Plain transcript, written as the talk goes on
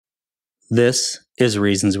This is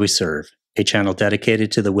Reasons We Serve, a channel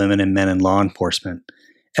dedicated to the women and men in law enforcement.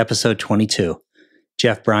 Episode 22.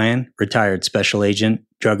 Jeff Bryan, retired Special Agent,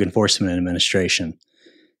 Drug Enforcement Administration.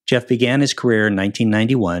 Jeff began his career in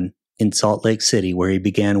 1991 in Salt Lake City, where he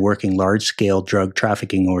began working large-scale drug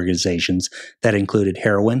trafficking organizations that included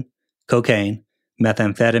heroin, cocaine,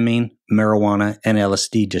 methamphetamine, marijuana, and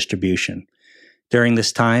LSD distribution. During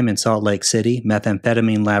this time in Salt Lake City,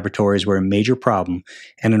 methamphetamine laboratories were a major problem,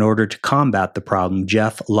 and in order to combat the problem,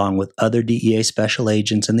 Jeff, along with other DEA special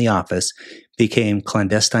agents in the office, became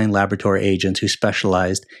clandestine laboratory agents who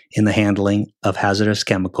specialized in the handling of hazardous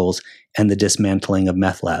chemicals and the dismantling of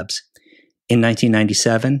meth labs. In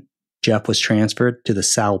 1997, Jeff was transferred to the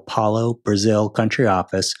Sao Paulo, Brazil country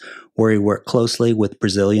office, where he worked closely with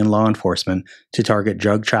Brazilian law enforcement to target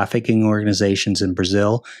drug trafficking organizations in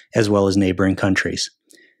Brazil as well as neighboring countries.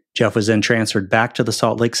 Jeff was then transferred back to the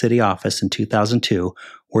Salt Lake City office in 2002,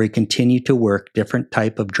 where he continued to work different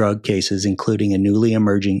type of drug cases, including a newly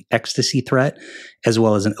emerging ecstasy threat, as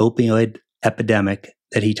well as an opioid epidemic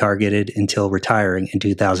that he targeted until retiring in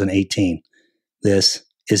 2018. This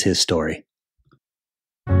is his story.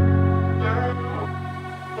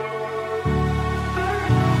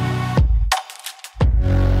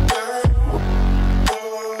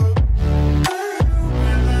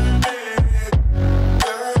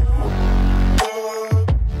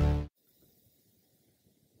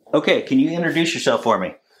 Okay, can you introduce yourself for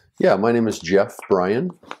me? Yeah, my name is Jeff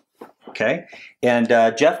Bryan. Okay, and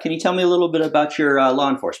Jeff, can you tell me a little bit about your law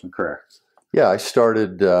enforcement career? Yeah, I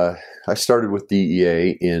started with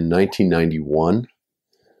DEA in 1991.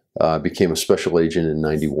 Became a special agent in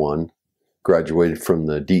 91. Graduated from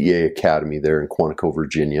the DEA Academy there in Quantico,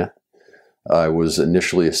 Virginia. I was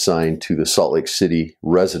initially assigned to the Salt Lake City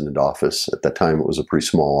resident office. At that time, it was a pretty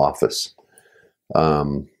small office,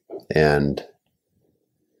 and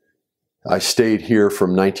I stayed here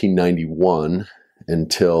from 1991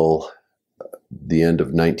 until the end of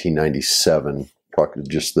 1997, probably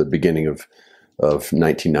just the beginning of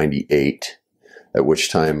 1998, at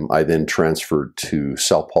which time I then transferred to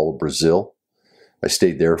Sao Paulo, Brazil. I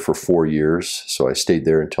stayed there for 4 years, so I stayed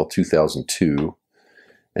there until 2002.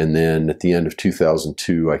 And then at the end of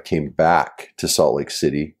 2002, I came back to Salt Lake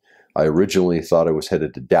City. I originally thought I was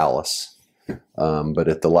headed to Dallas. But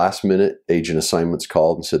at the last minute, Agent Assignments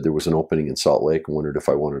called and said there was an opening in Salt Lake and wondered if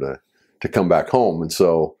I wanted to come back home. And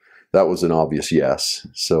so that was an obvious yes.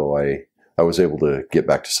 So I was able to get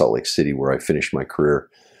back to Salt Lake City, where I finished my career.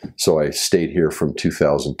 So I stayed here from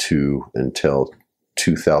 2002 until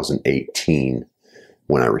 2018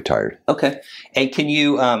 when I retired. Okay. And can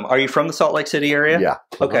you, are you from the Salt Lake City area? Yeah.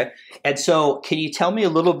 Okay. And so can you tell me a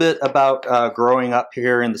little bit about growing up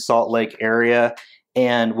here in the Salt Lake area?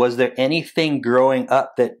 And was there anything growing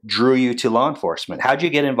up that drew you to law enforcement? How'd you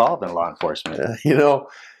get involved in law enforcement? I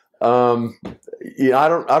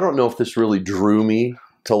don't know if this really drew me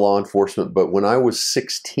to law enforcement, but when I was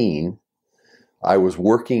 16, I was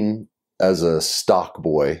working as a stock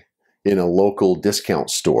boy in a local discount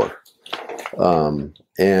store,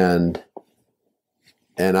 and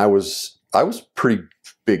I was a pretty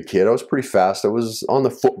big kid. I was pretty fast. I was on the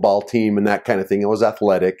football team and that kind of thing. I was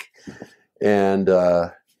athletic. And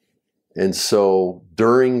so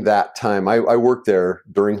during that time, I worked there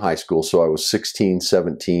during high school. So I was 16,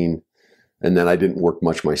 17, and then I didn't work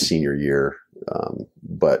much my senior year.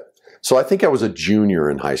 So I think I was a junior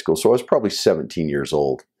in high school. So I was probably 17 years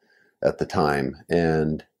old at the time.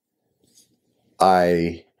 And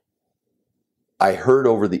I heard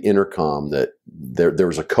over the intercom that there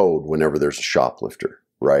was a code whenever there's a shoplifter,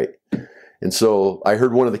 right? And so I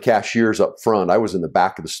heard one of the cashiers up front. I was in the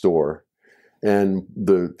back of the store. And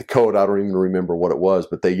the code, I don't even remember what it was,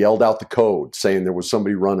 but they yelled out the code saying there was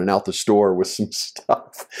somebody running out the store with some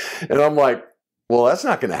stuff. And I'm like, well, that's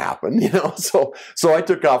not going to happen, So I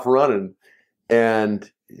took off running. And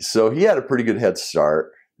so he had a pretty good head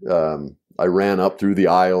start. I ran up through the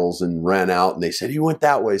aisles and ran out, and they said, he went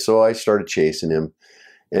that way. So I started chasing him,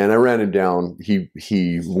 and I ran him down.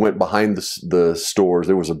 He went behind the stores.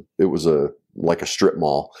 It was like a strip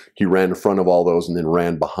mall. He ran in front of all those and then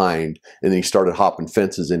ran behind, and then he started hopping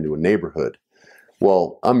fences into a neighborhood.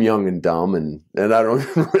 Well, I'm young and dumb, and I don't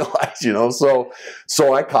even realize,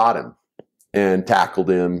 so I caught him and tackled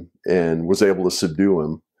him and was able to subdue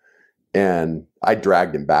him, and I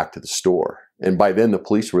dragged him back to the store. And by then the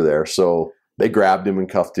police were there, so they grabbed him and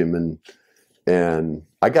cuffed him, and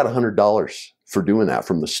I got $100 for doing that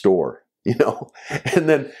from the store,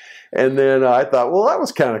 And then I thought, well, that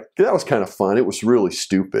was kind of fun. It was really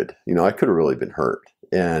stupid. I could have really been hurt.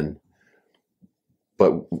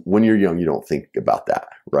 But when you're young, you don't think about that,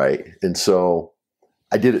 right? And so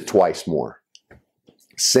I did it twice more.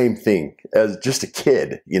 Same thing as just a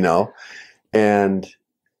kid, and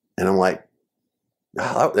I'm like,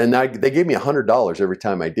 and they gave me $100 every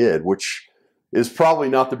time I did, which is probably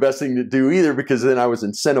not the best thing to do either, because then I was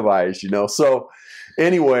incentivized, So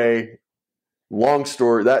anyway, long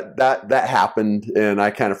story, that happened, and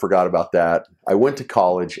I kind of forgot about that. I went to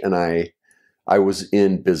college, and I was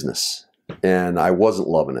in business, and I wasn't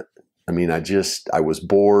loving it. I mean, I was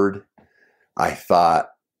bored. I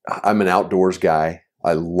thought, I'm an outdoors guy.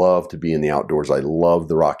 I love to be in the outdoors. I love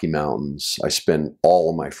the Rocky Mountains. I spend all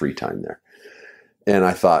of my free time there. And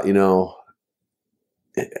I thought,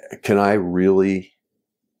 can I really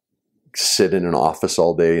sit in an office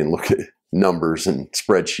all day and look at numbers and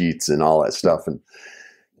spreadsheets and all that stuff?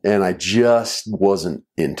 And I just wasn't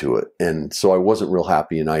into it. And so I wasn't real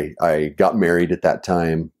happy. And I got married at that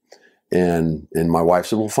time. And my wife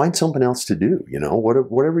said, well, find something else to do.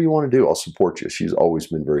 Whatever you want to do, I'll support you. She's always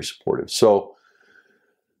been very supportive. So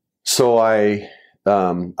I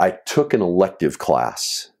took an elective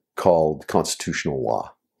class called constitutional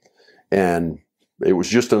law, and it was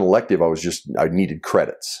just an elective. I needed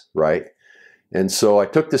credits, right? And so I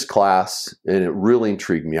took this class, and it really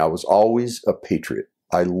intrigued me. I was always a patriot.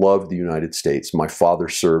 I loved the United States. My father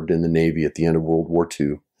served in the Navy at the end of World War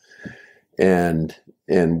II, and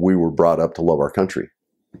we were brought up to love our country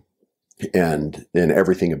and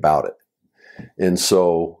everything about it. And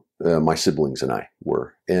so my siblings and I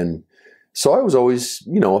were, and so I was always,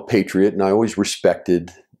 a patriot, and I always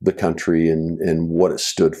respected the country and what it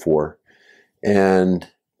stood for. And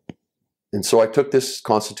so I took this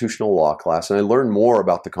constitutional law class, and I learned more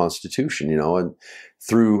about the Constitution, and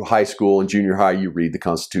through high school and junior high, you read the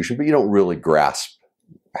Constitution, but you don't really grasp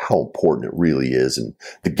how important it really is and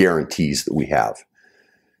the guarantees that we have.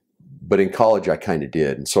 But in college, I kind of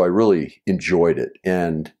did. And so I really enjoyed it.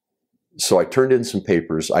 And so I turned in some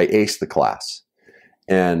papers. I aced the class.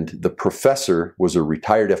 And the professor was a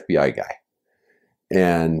retired FBI guy.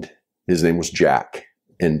 And his name was Jack.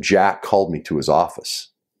 And Jack called me to his office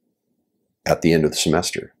at the end of the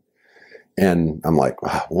semester. And I'm like,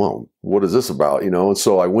 well, what is this about? And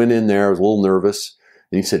so I went in there, I was a little nervous.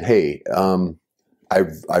 And he said, hey,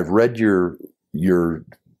 I've read your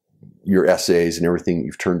essays and everything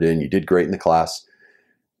you've turned in. You did great in the class.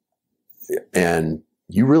 And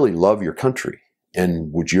you really love your country.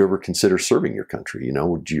 And would you ever consider serving your country?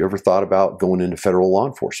 Would you ever thought about going into federal law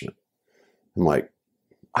enforcement? I'm like,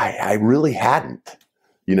 I really hadn't,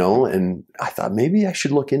 and I thought maybe I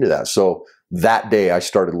should look into that. So that day I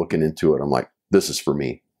started looking into it. I'm like, this is for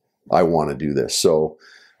me. I want to do this. So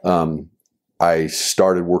I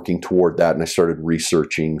started working toward that, and I started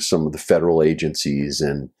researching some of the federal agencies,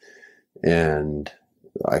 and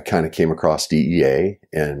I kind of came across DEA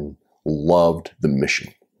and loved the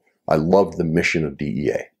mission. I loved the mission of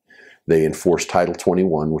DEA. They enforce Title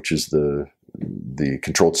 21, which is the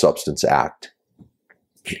Controlled Substance Act.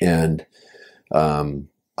 And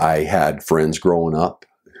I had friends growing up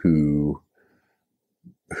who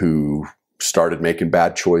started making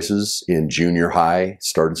bad choices in junior high,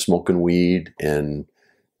 started smoking weed, and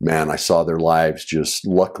man, I saw their lives just,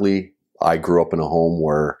 luckily, I grew up in a home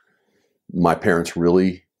where my parents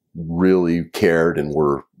really, really cared and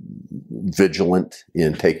were vigilant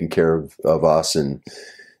in taking care of us, and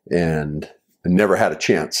never had a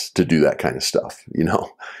chance to do that kind of stuff,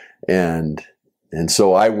 and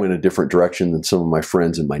so I went a different direction than some of my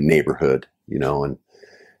friends in my neighborhood,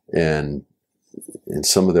 and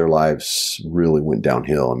some of their lives really went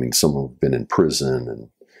downhill. I mean, some have been in prison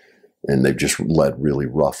and they've just led really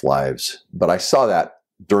rough lives. But I saw that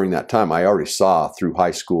during that time. I already saw through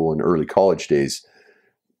high school and early college days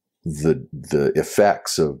the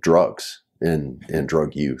effects of drugs and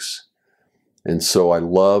drug use. And so I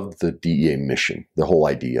loved the DEA mission, the whole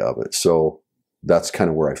idea of it. So that's kind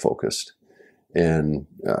of where I focused. And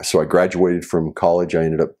so I graduated from college. I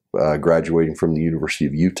ended up graduating from the University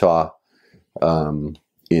of Utah, and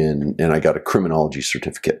I got a criminology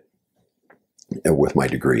certificate with my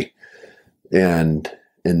degree. And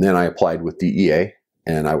then I applied with DEA,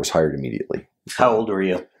 and I was hired immediately. How old were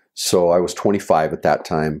you? So I was 25 at that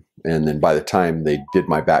time. And then by the time they did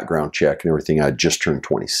my background check and everything, I had just turned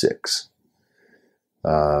 26.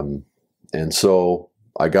 And so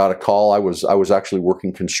I got a call. I was actually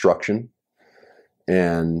working construction,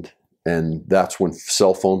 and that's when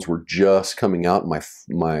cell phones were just coming out. My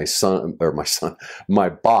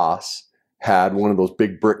boss had one of those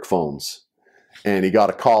big brick phones, and he got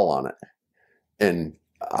a call on it. And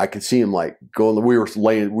I could see him like going, we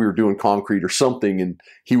were doing concrete or something, and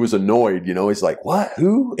he was annoyed, he's like, what,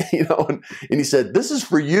 who, and he said, this is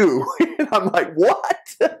for you. And I'm like,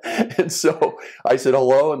 what? And so I said,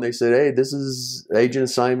 hello. And they said, hey, this is agent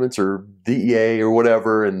assignments or DEA or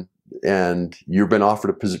whatever. And you've been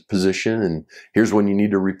offered a position, and here's when you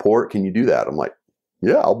need to report. Can you do that? I'm like,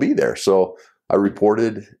 yeah, I'll be there. So I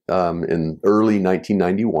reported in early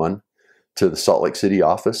 1991 to the Salt Lake City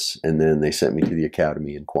office, and then they sent me to the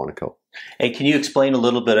academy in Quantico. Hey, can you explain a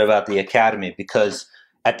little bit about the academy? Because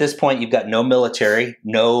at this point, you've got no military,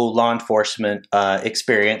 no law enforcement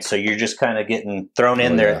experience, so you're just kind of getting thrown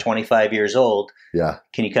in there at 25 years old. Yeah.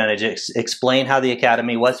 Can you kind of just explain how the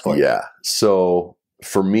academy was for you? Yeah. So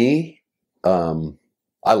for me,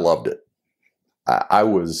 I loved it. I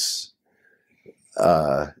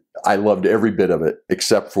loved every bit of it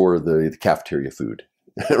except for the cafeteria food.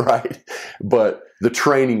 Right. But the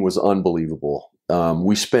training was unbelievable.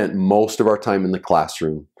 We spent most of our time in the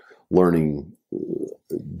classroom learning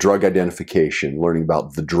drug identification, learning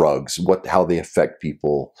about the drugs, how they affect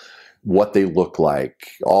people, what they look like,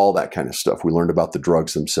 all that kind of stuff. We learned about the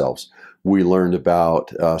drugs themselves. We learned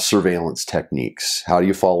about surveillance techniques. How do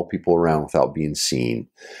you follow people around without being seen?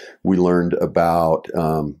 We learned about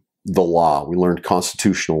the law. We learned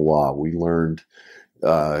constitutional law. We learned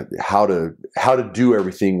how to do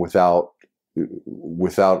everything without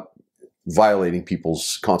violating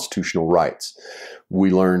people's constitutional rights.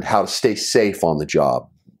 We learned how to stay safe on the job.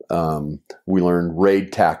 We learned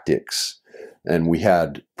raid tactics, and we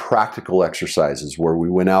had practical exercises where we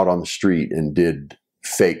went out on the street and did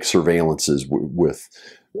fake surveillances with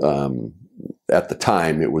at the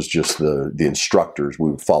time it was just the instructors. We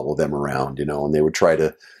would follow them around, and they would try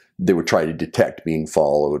to detect being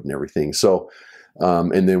followed and everything. So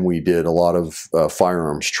and then we did a lot of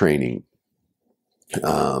firearms training.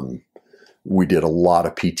 We did a lot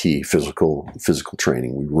of PT, physical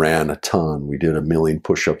training. We ran a ton. We did 1 million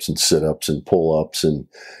push-ups and sit-ups and pull-ups. And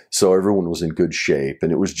so everyone was in good shape.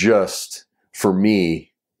 And it was just, for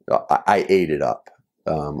me, I ate it up.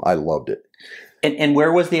 I loved it. And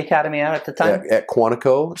where was the academy at the time? At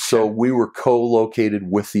Quantico. So we were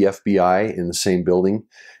co-located with the FBI in the same building.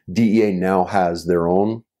 DEA now has their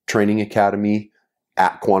own training academy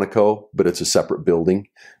at Quantico, but it's a separate building.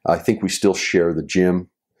 I think we still share the gym,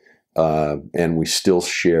 and we still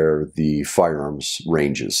share the firearms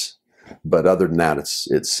ranges. But other than that,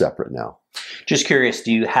 it's separate now. Just curious,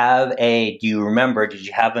 did you have an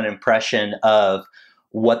impression of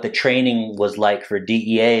what the training was like for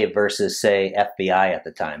DEA versus, say, FBI at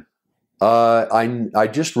the time? I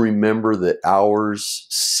just remember that ours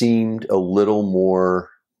seemed a little more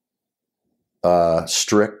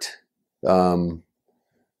strict.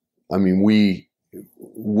 I mean, we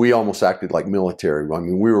almost acted like military. I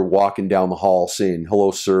mean, we were walking down the hall saying,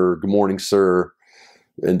 hello, sir, good morning, sir.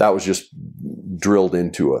 And that was just drilled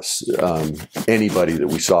into us. Anybody that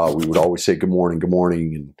we saw, we would always say, good morning.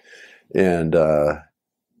 And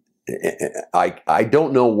I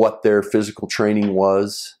don't know what their physical training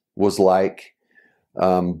was like.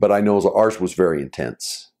 But I know ours was very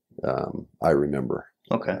intense. I remember.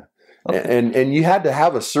 Okay. And you had to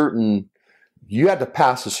have you had to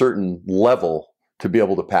pass a certain level to be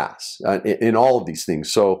able to pass in all of these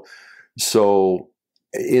things. So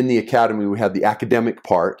in the academy, we had the academic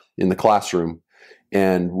part in the classroom,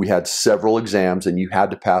 and we had several exams, and you had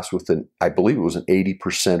to pass with I believe it was an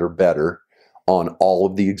 80% or better on all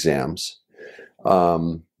of the exams.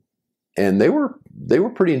 And they were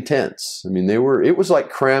pretty intense. I mean, it was like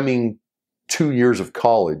cramming 2 years of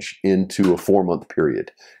college into a 4-month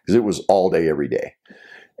period, because it was all day, every day.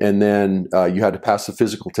 And then you had to pass the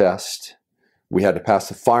physical test. We had to pass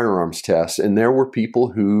the firearms test. And there were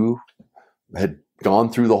people who had gone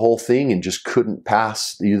through the whole thing and just couldn't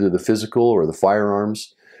pass either the physical or the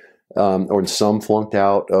firearms, or some flunked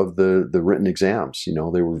out of the written exams.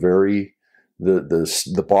 They were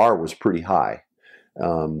the bar was pretty high,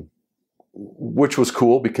 which was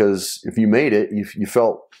cool, because if you made it, you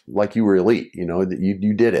felt like you were elite, that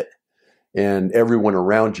you did it. And everyone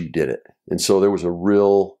around you did it. And so there was a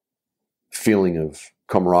real feeling of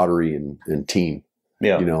camaraderie and team,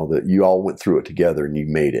 that you all went through it together and you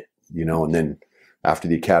made it, and then after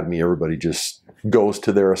the academy, everybody just goes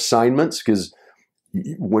to their assignments. Because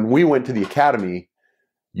when we went to the academy,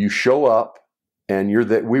 you show up and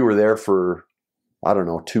we were there for, I don't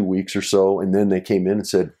know, 2 weeks or so. And then they came in and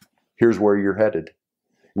said, here's where you're headed.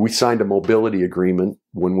 We signed a mobility agreement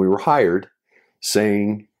when we were hired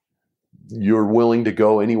saying, you're willing to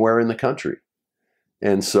go anywhere in the country.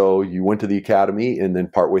 And so you went to the academy, and then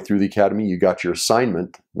partway through the academy, you got your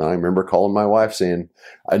assignment. And I remember calling my wife saying,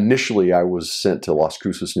 initially I was sent to Las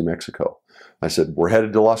Cruces, New Mexico. I said, we're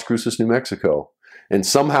headed to Las Cruces, New Mexico. And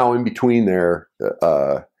somehow in between there,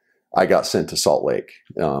 I got sent to Salt Lake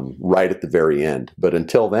right at the very end. But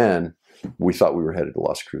until then, we thought we were headed to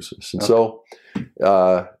Las Cruces. And so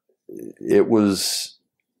it was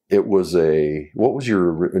what was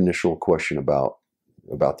your initial question about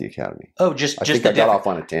the academy? Oh, I think I got off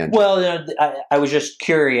on a tangent. Well, I was just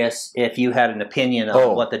curious if you had an opinion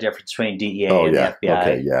on what the difference between DEA and the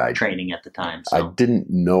FBI training at the time. So. I didn't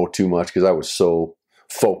know too much because I was so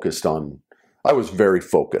focused on. I was very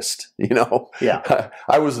focused, you know. Yeah.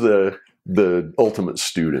 I was the ultimate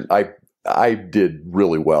student. I did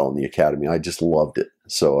really well in the academy. I just loved it,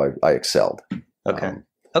 so I excelled. Okay.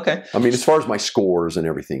 Okay. I mean, as far as my scores and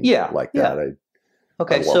everything, like that.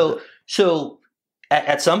 Okay. So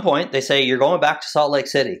at some point they say you're going back to Salt Lake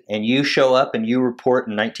City, and you show up and you report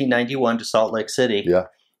in 1991 to Salt Lake City. Yeah.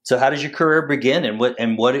 So how does your career begin, and what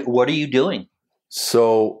are you doing?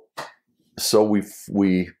 So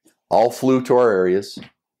we all flew to our areas,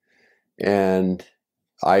 and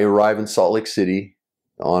I arrive in Salt Lake City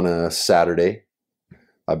on a Saturday,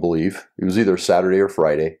 I believe. It was either Saturday or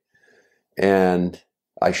Friday. And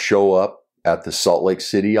I show up at the Salt Lake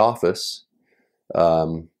City office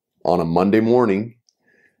on a Monday morning,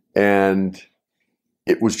 and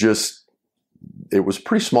it was a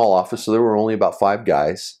pretty small office, so there were only about 5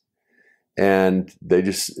 guys. And they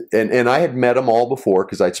just, and I had met them all before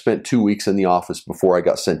because I'd spent 2 weeks in the office before I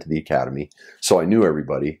got sent to the academy. So I knew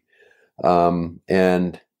everybody.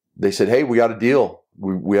 And they said, hey, we got a deal.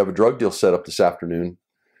 We have a drug deal set up this afternoon.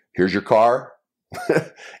 Here's your car.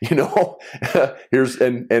 You know,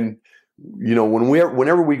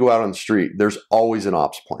 whenever we go out on the street, there's always an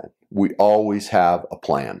ops plan. We always have a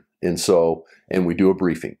plan. And we do a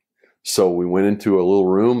briefing. So we went into a little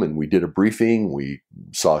room and we did a briefing. We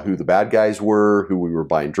saw who the bad guys were, who we were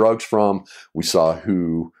buying drugs from. We saw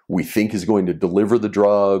who we think is going to deliver the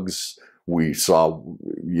drugs. We saw,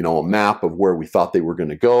 a map of where we thought they were going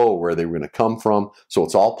to go, where they were going to come from. So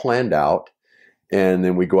it's all planned out. And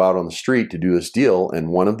then we go out on the street to do this deal. And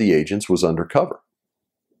one of the agents was undercover.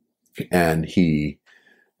 And they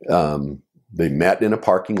met in a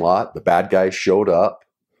parking lot. The bad guys showed up.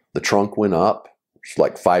 The trunk went up. It's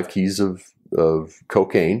like 5 keys of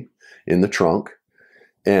cocaine in the trunk.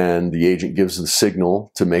 And the agent gives the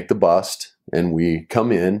signal to make the bust. And we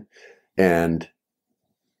come in, and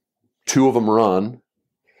 2 of them run.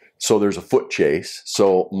 So there's a foot chase.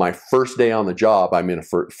 So my first day on the job, I'm in a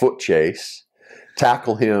foot chase,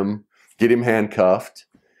 tackle him, get him handcuffed.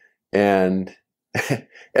 And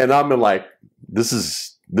I'm like, this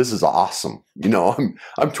is awesome.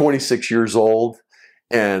 I'm 26 years old.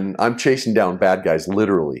 And I'm chasing down bad guys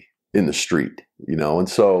literally in the street, and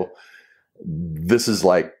so this is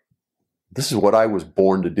what I was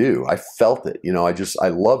born to do. I felt it, I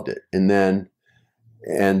loved it. And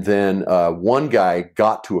then one guy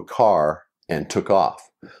got to a car and took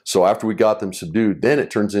off. So after we got them subdued, then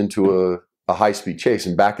it turns into a high-speed chase.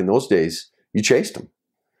 And back in those days, you chased them,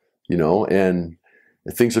 and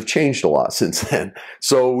things have changed a lot since then.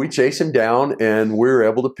 So we chased him down, and we were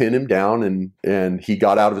able to pin him down, and he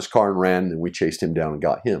got out of his car and ran, and we chased him down and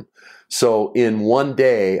got him. So in one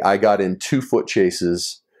day, I got in 2 foot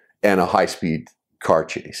chases and a high-speed car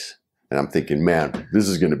chase. And I'm thinking, man, this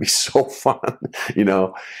is going to be so fun,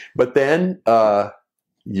 But then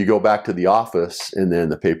you go back to the office, and then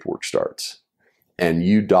the paperwork starts. And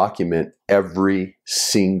you document every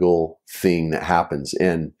single thing that happens.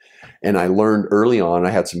 And I learned early on,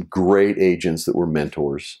 I had some great agents that were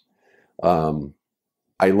mentors.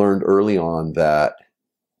 I learned early on that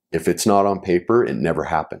if it's not on paper, it never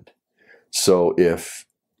happened. So if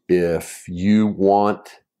you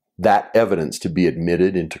want that evidence to be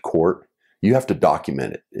admitted into court, you have to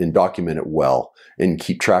document it, and document it well, and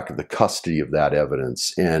keep track of the custody of that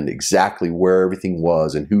evidence and exactly where everything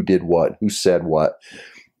was and who did what, who said what.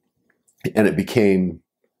 And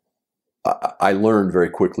I learned very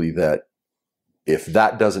quickly that if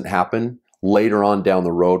that doesn't happen later on down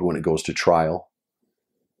the road when it goes to trial,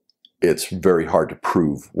 it's very hard to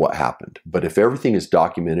prove what happened. But if everything is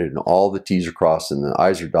documented and all the T's are crossed and the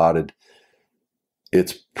I's are dotted,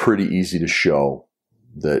 it's pretty easy to show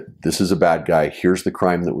that this is a bad guy. Here's the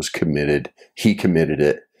crime that was committed. He committed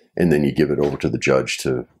it. And then you give it over to the judge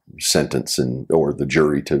to sentence, or the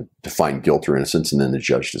jury to find guilt or innocence, and then the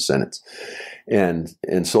judge to sentence. And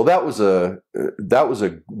so that was a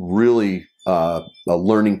really a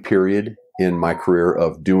learning period in my career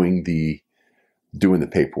of doing the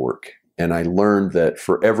paperwork. And I learned that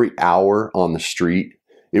for every hour on the street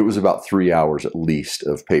it was about 3 hours at least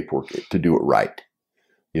of paperwork to do it right,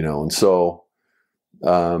 and so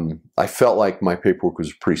I felt like my paperwork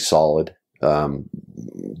was pretty solid.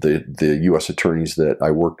 The U.S. attorneys that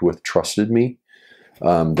I worked with trusted me.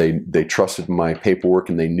 They trusted my paperwork,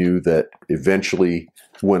 and they knew that eventually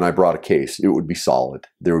when I brought a case, it would be solid.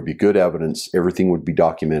 There would be good evidence. Everything would be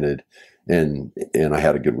documented, and I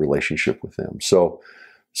had a good relationship with them. So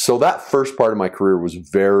that first part of my career was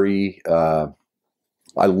very, I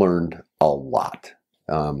learned a lot.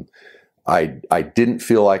 I didn't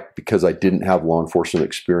feel like, because I didn't have law enforcement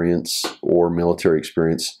experience or military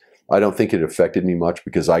experience, I don't think it affected me much,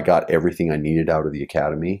 because I got everything I needed out of the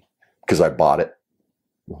academy because I bought it.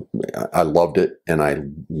 I loved it and I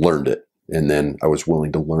learned it. And then I was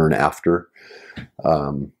willing to learn after.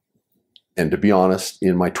 And to be honest,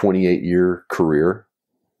 in my 28-year career,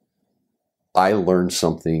 I learned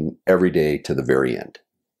something every day to the very end.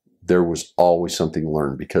 There was always something to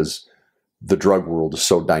learn, because the drug world is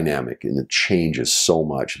so dynamic and it changes so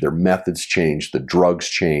much. Their methods change, the drugs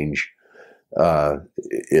change.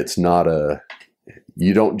 It's not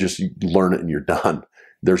you don't just learn it and you're done.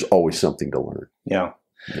 There's always something to learn. Yeah.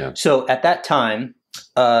 Yeah. So at that time,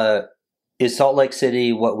 is Salt Lake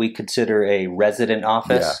City what we consider a resident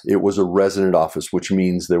office? Yeah, it was a resident office, which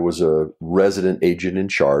means there was a resident agent in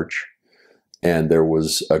charge and there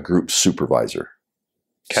was a group supervisor.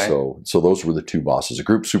 Okay. So those were the two bosses, a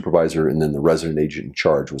group supervisor, and then the resident agent in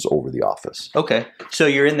charge was over the office. Okay. So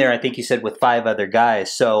you're in there, I think you said, with 5 other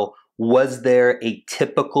guys. So was there a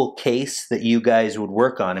typical case that you guys would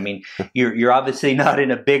work on? I mean, you're obviously not in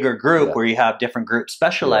a bigger group where you have different groups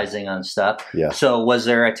specializing on stuff. Yeah. So was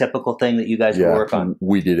there a typical thing that you guys would work on?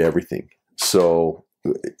 We did everything. So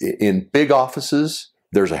in big offices,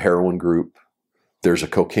 there's a heroin group, there's a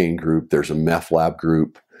cocaine group, there's a meth lab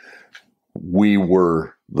group. We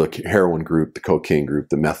were the heroin group, the cocaine group,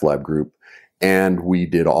 the meth lab group. And we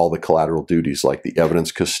did all the collateral duties like the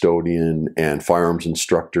evidence custodian and firearms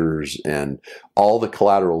instructors and all the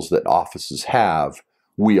collaterals that offices have.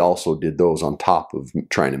 We also did those on top of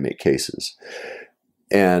trying to make cases.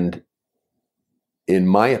 And in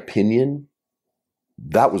my opinion,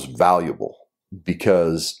 that was valuable,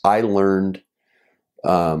 because I learned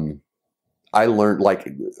like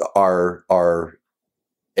our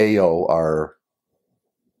AO, our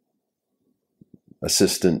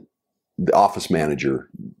assistant, the office manager,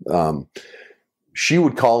 she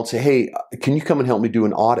would call and say, "Hey, can you come and help me do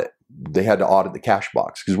an audit?" They had to audit the cash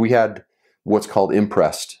box, because we had what's called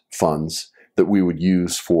impressed funds that we would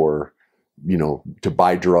use for, to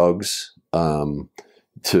buy drugs, to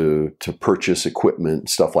purchase equipment,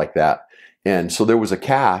 stuff like that. And so there was a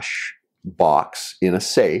cash box in a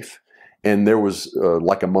safe, and there was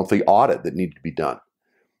like a monthly audit that needed to be done.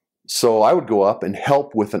 So I would go up and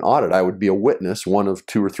help with an audit. I would be a witness, one of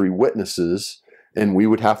 2 or 3 witnesses, and we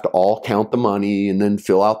would have to all count the money and then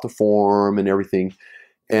fill out the form and everything.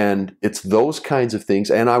 And it's those kinds of things.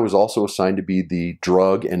 And I was also assigned to be the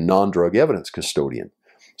drug and non-drug evidence custodian.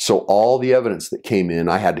 So all the evidence that came in,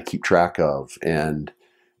 I had to keep track of and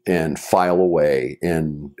file away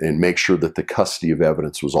and make sure that the custody of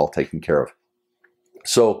evidence was all taken care of.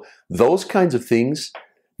 So those kinds of things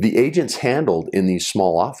the agents handled in these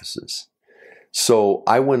small offices. So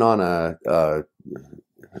I went on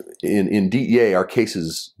in DEA, our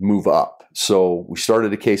cases move up. So we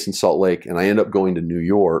started a case in Salt Lake, and I ended up going to New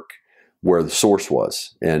York, where the source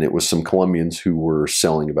was. And it was some Colombians who were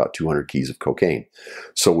selling about 200 keys of cocaine.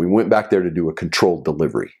 So we went back there to do a controlled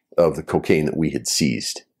delivery of the cocaine that we had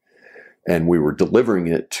seized. And we were delivering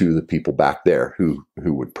it to the people back there who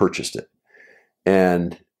would purchase it.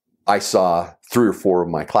 And I saw 3 or 4 of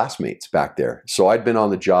my classmates back there. So I'd been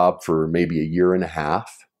on the job for maybe a year and a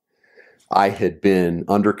half. I had been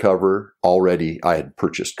undercover already. I had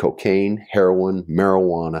purchased cocaine, heroin,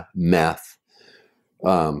 marijuana, meth,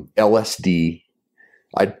 LSD.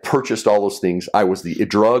 I'd purchased all those things. I was the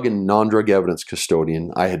drug and non-drug evidence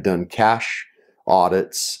custodian. I had done cash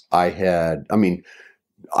audits. I had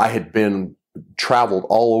been traveled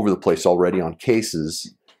all over the place already on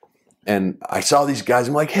cases. And I saw these guys.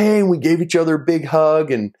 I'm like, "Hey," and we gave each other a big hug.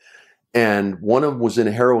 And one of them was in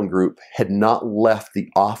a heroin group, had not left the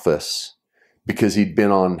office because he'd been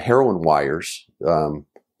on heroin wires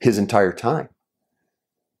his entire time.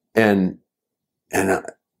 And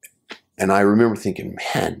I remember thinking,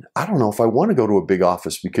 man, I don't know if I want to go to a big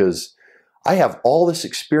office, because I have all this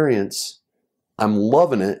experience. I'm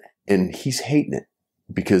loving it, and he's hating it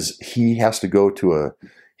because he has to go to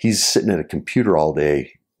he's sitting at a computer all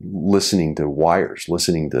day, listening to wires,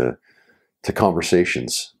 listening to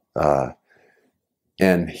conversations.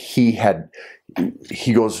 And he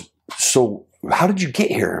goes, "So how did you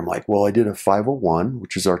get here? I'm like, well, I did a 501,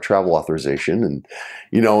 which is our travel authorization. And,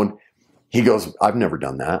 and he goes, I've never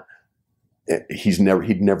done that. He'd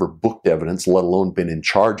never booked evidence, let alone been in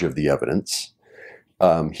charge of the evidence.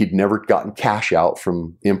 He'd never gotten cash out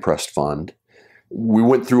from Impressed Fund. We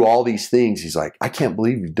went through all these things. He's like, I can't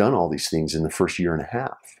believe you've done all these things in the first year and a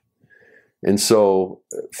half. And so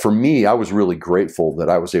for me, I was really grateful that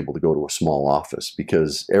I was able to go to a small office,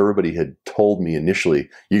 because everybody had told me initially,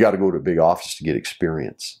 you got to go to a big office to get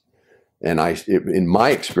experience. And in my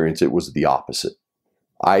experience, it was the opposite.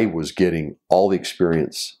 I was getting all the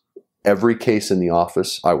experience. Every case in the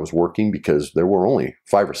office I was working, because there were only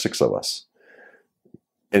 5 or 6 of us.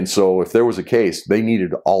 And so if there was a case, they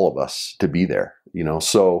needed all of us to be there,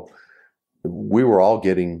 so we were all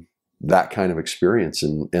getting that kind of experience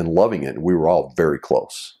and loving it. And we were all very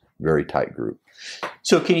close, very tight group.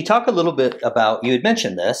 So can you talk a little bit about, you had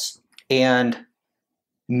mentioned this, and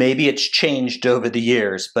maybe it's changed over the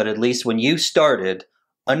years, but at least when you started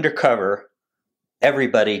undercover,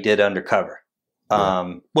 everybody did undercover.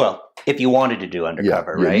 Yeah. Well, if you wanted to do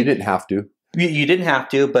undercover, right? You didn't have to. You didn't have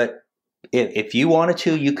to, but if you wanted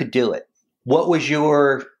to, you could do it. What was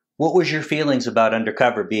your feelings about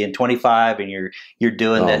undercover, being 25 and you're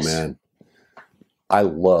doing this? Oh man, I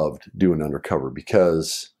loved doing undercover,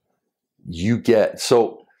 because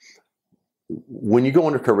when you go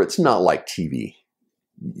undercover, it's not like TV.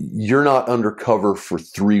 You're not undercover for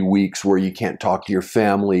 3 weeks where you can't talk to your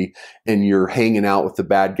family and you're hanging out with the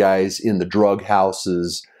bad guys in the drug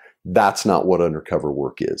houses. That's not what undercover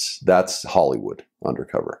work is. That's Hollywood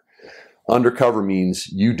undercover. Undercover means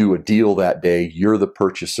you do a deal that day. You're the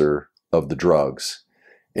purchaser of the drugs,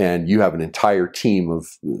 and you have an entire team of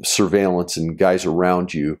surveillance and guys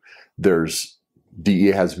around you.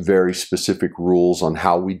 DEA has very specific rules on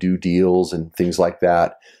how we do deals and things like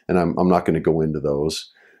that. And I'm not going to go into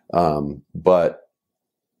those. But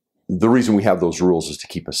the reason we have those rules is to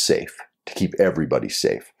keep us safe, to keep everybody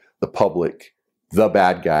safe, the public, the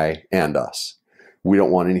bad guy, and us. We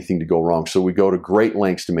don't want anything to go wrong. So we go to great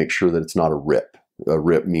lengths to make sure that it's not a rip. A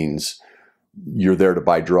rip means you're there to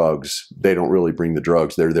buy drugs. They don't really bring the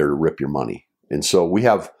drugs. They're there to rip your money. And so we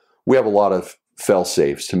have a lot of fail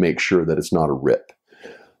safes to make sure that it's not a rip.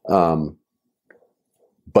 But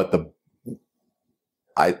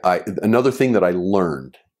another thing that I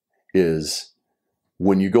learned is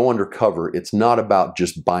when you go undercover, it's not about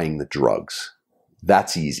just buying the drugs.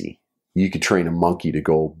 That's easy. You could train a monkey to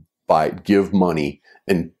go give money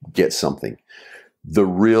and get something. The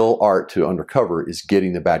real art to undercover is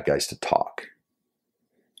getting the bad guys to talk,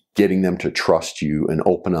 getting them to trust you and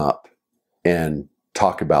open up and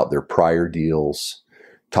talk about their prior deals,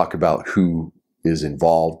 talk about who is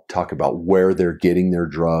involved, talk about where they're getting their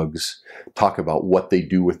drugs, talk about what they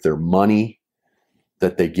do with their money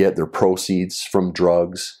that they get, their proceeds from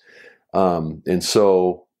drugs. And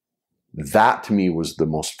so that to me was the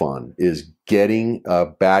most fun, is getting a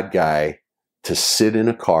bad guy to sit in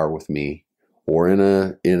a car with me, or in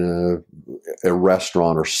a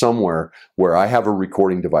restaurant or somewhere where I have a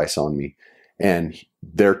recording device on me, and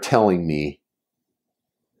they're telling me,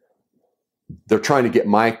 they're trying to get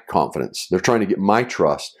my confidence. They're trying to get my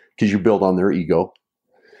trust, because you build on their ego.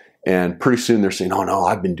 And pretty soon they're saying, oh no,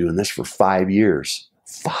 I've been doing this for 5 years.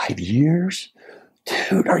 5 years?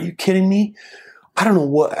 Dude, are you kidding me? I don't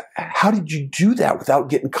know how did you do that without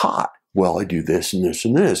getting caught? Well, I do this and this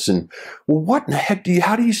and this. And well, what in the heck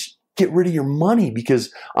how do you get rid of your money?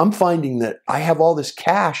 Because I'm finding that I have all this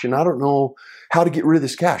cash and I don't know how to get rid of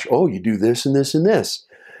this cash. Oh, you do this and this and this.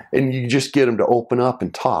 And you just get them to open up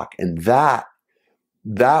and talk. And that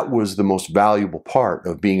was the most valuable part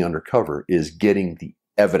of being undercover, is getting the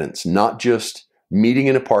evidence, not just meeting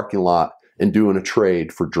in a parking lot and doing a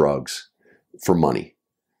trade for drugs, for money.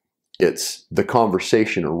 It's the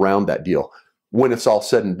conversation around that deal. When it's all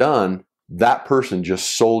said and done, that person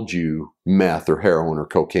just sold you meth or heroin or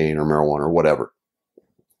cocaine or marijuana or whatever.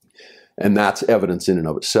 And that's evidence in and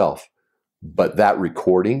of itself. But that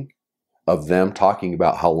recording of them talking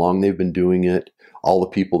about how long they've been doing it, all the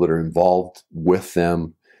people that are involved with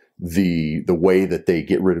them, the way that they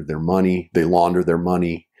get rid of their money, they launder their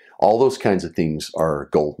money, all those kinds of things are a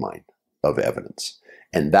goldmine of evidence.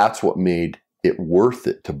 And that's what made it worth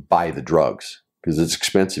it to buy the drugs, because it's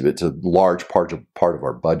expensive. It's a large part of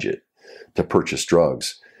our budget to purchase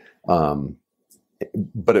drugs.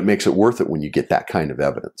 But it makes it worth it when you get that kind of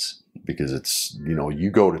evidence, because it's,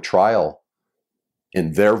 you go to trial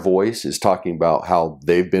and their voice is talking about how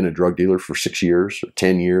they've been a drug dealer for 6 years or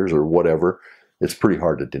 10 years or whatever. It's pretty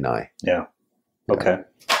hard to deny. Yeah. Okay.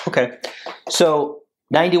 So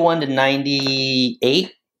 91 to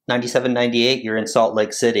 98, 97, 98, you're in Salt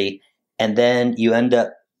Lake City. and then you end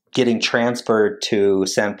up getting transferred to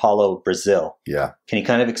Sao Paulo, Brazil. Yeah. Can you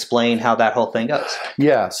kind of explain how that whole thing goes?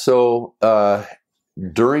 Yeah. So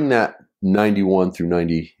during that 91 through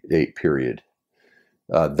 98 period,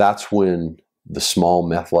 that's when the small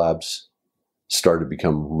meth labs started to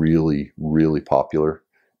become really, really popular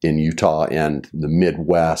in Utah and the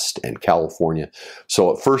Midwest and California.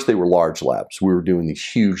 So at first they were large labs. We were doing these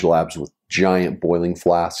huge labs with giant boiling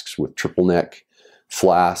flasks with triple neck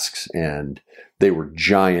flasks, and they were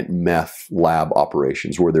giant meth lab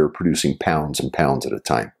operations where they were producing pounds and pounds at a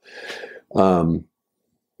time.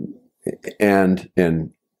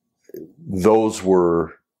 And those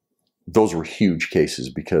were huge cases,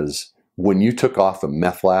 because when you took off a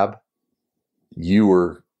meth lab, you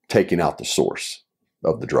were taking out the source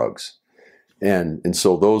of the drugs. And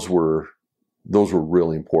so those were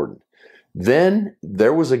really important. Then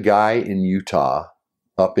there was a guy in Utah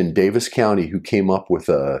up in Davis County who came up with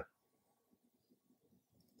a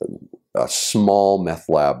small meth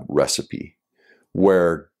lab recipe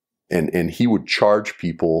where, and he would charge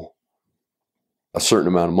people a certain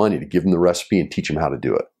amount of money to give them the recipe and teach them how to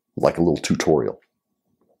do it, like a little tutorial.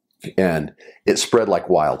 And it spread like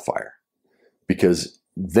wildfire, because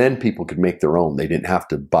then people could make their own. They didn't have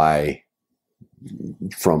to buy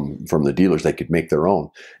from the dealers. They could make their own.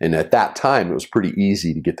 And at that time, it was pretty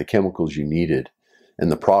easy to get the chemicals you needed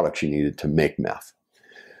and the products you needed to make meth.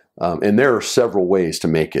 And there are several ways to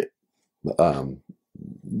make it,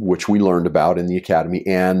 which we learned about in the academy.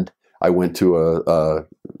 And I went to a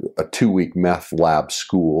 2-week meth lab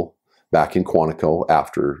school back in Quantico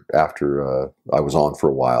after I was on for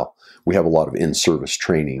a while. We have a lot of in-service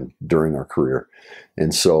training during our career.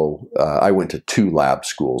 And so I went to 2 lab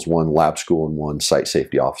schools, one lab school and one site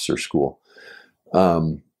safety officer school.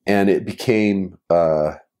 And it became,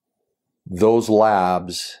 those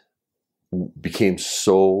labs became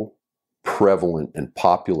so prevalent and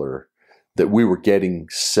popular that we were getting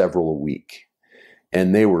several a week.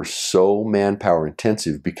 And they were so manpower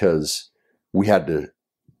intensive because we had to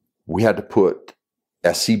put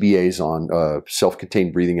SCBAs on,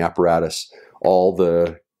 self-contained breathing apparatus, all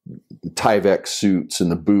the Tyvek suits and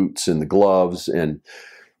the boots and the gloves, and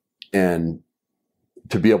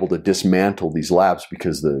to be able to dismantle these labs,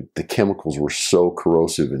 because the chemicals were so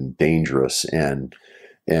corrosive and dangerous and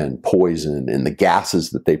poison, and the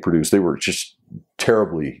gases that they produced, they were just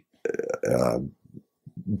terribly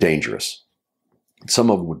dangerous.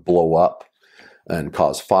 Some of them would blow up and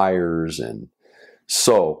cause fires. And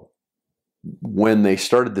so when they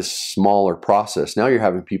started this smaller process, now you're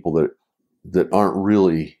having people that aren't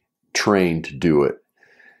really trained to do it,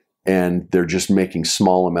 and they're just making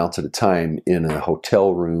small amounts at a time in a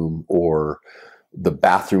hotel room or the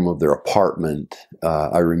bathroom of their apartment.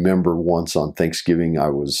 I remember once on Thanksgiving, I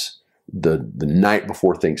was the night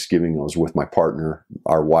before Thanksgiving, I was with my partner,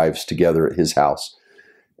 our wives together at his house,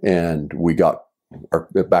 and we got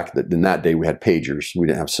in that day we had pagers. We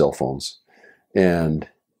didn't have cell phones, and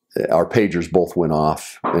our pagers both went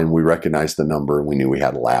off, and we recognized the number, and we knew we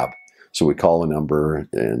had a lab. So we call a number,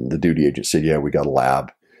 and the duty agent said, yeah, we got a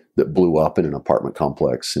lab that blew up in an apartment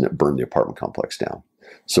complex, and it burned the apartment complex down.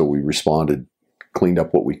 So we responded, cleaned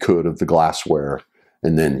up what we could of the glassware,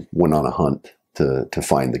 and then went on a hunt to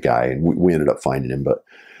find the guy. And we ended up finding him, but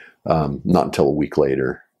not until a week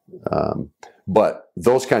later. But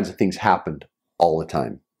those kinds of things happened all the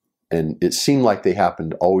time. And it seemed like they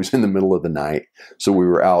happened always in the middle of the night. So we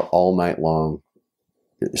were out all night long.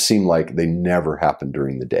 It seemed like they never happened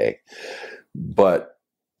during the day. But,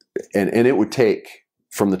 and it would take,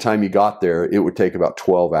 from the time you got there, it would take about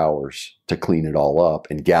 12 hours to clean it all up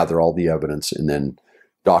and gather all the evidence, and then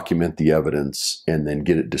document the evidence, and then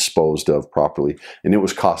get it disposed of properly. And it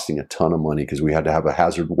was costing a ton of money, because we had to have a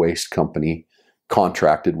hazard waste company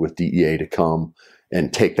contracted with DEA to come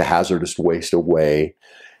and take the hazardous waste away.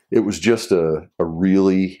 It was just a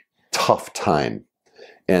really tough time.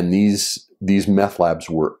 And these meth labs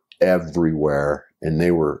were everywhere, and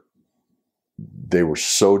they were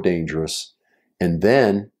so dangerous. And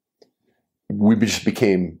then we just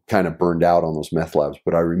became kind of burned out on those meth labs.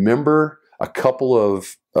 But I remember a couple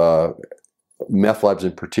of meth labs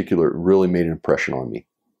in particular really made an impression on me.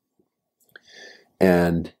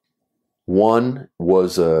 And one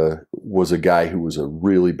was a guy who was a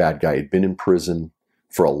really bad guy. He'd been in prison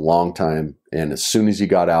for a long time, and as soon as he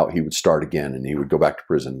got out, he would start again, and he would go back to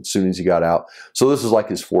prison as soon as he got out. So this was like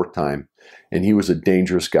his 4th time, and he was a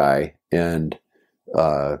dangerous guy. And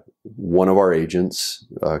one of our agents,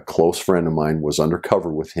 a close friend of mine, was undercover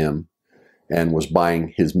with him and was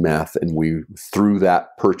buying his meth. And through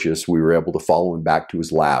that purchase, we were able to follow him back to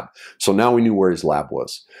his lab. So now we knew where his lab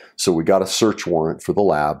was. So we got a search warrant for the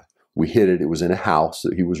lab. We hid it. It was in a house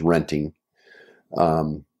that he was renting.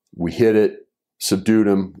 We hid it, subdued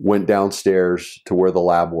him, went downstairs to where the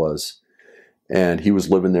lab was, and he was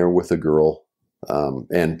living there with a girl,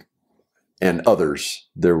 and others.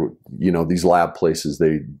 There were, these lab places.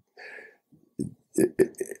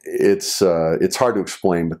 It's hard to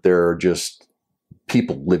explain, but there are just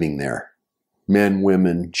people living there, men,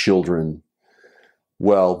 women, children.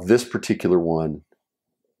 Well, this particular one,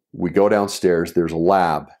 we go downstairs. There's a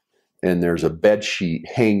lab, and there's a bed sheet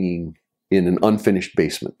hanging in an unfinished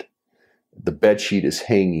basement. The bed sheet is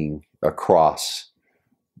hanging across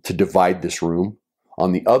to divide this room.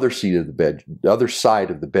 On the other side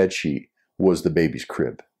of the bed sheet was the baby's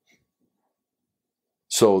crib.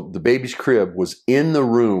 So the baby's crib was in the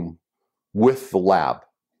room with the lab,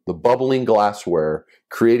 the bubbling glassware,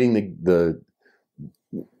 creating the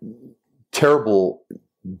terrible,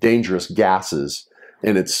 dangerous gases,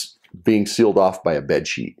 and it's being sealed off by a bed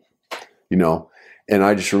sheet, And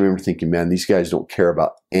I just remember thinking, man, these guys don't care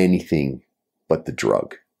about anything but the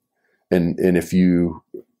drug. And if you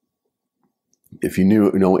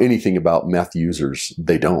know anything about meth users,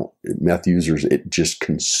 they don't. Meth users, it just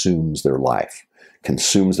consumes their life,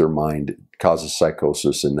 consumes their mind, causes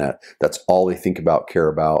psychosis, and that's all they think about, care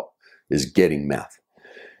about, is getting meth.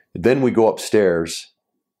 Then we go upstairs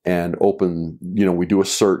and open, we do a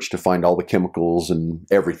search to find all the chemicals and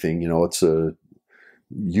everything.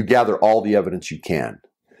 You gather all the evidence you can.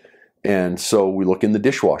 And so we look in the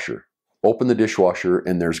dishwasher, open the dishwasher,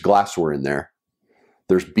 and there's glassware in there.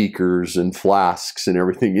 There's beakers and flasks and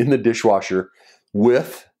everything in the dishwasher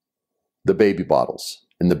with the baby bottles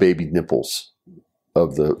and the baby nipples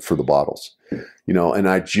for the bottles, and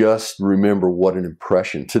I just remember what an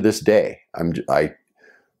impression to this day.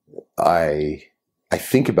 I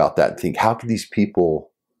think about that and think, how could these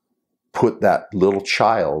people put that little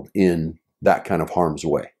child in that kind of harm's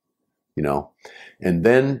way, And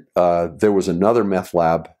then there was another meth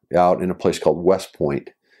lab out in a place called West Point.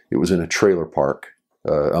 It was in a trailer park,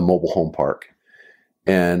 a mobile home park,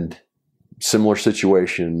 and similar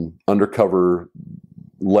situation. Undercover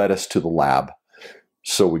led us to the lab.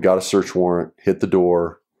 So we got a search warrant, hit the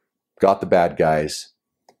door, got the bad guys,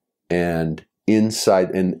 and inside,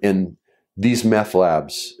 and these meth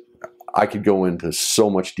labs, I could go into so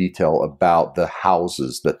much detail about the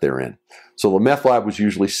houses that they're in. So the meth lab was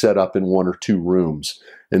usually set up in one or two rooms,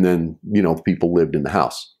 and then, people lived in the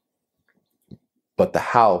house. But the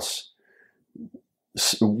house,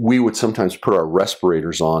 we would sometimes put our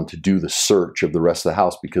respirators on to do the search of the rest of the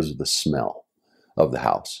house because of the smell of the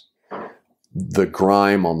house. The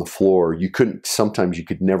grime on the floor, sometimes you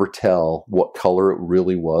could never tell what color it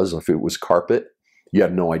really was. If it was carpet, you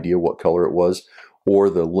had no idea what color it was, or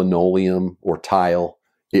the linoleum or tile.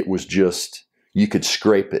 It was just, you could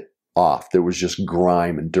scrape it off. There was just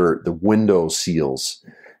grime and dirt. The window seals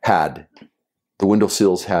had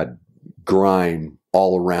grime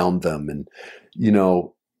all around them, and,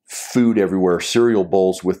 food everywhere, cereal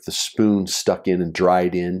bowls with the spoon stuck in and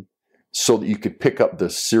dried in, so that you could pick up the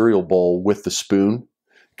cereal bowl with the spoon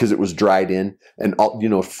because it was dried in, and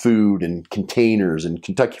all, food and containers and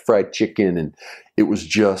Kentucky Fried Chicken, and it was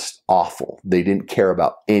just awful. They didn't care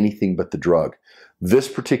about anything but the drug. This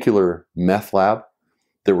particular meth lab,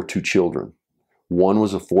 there were two children. One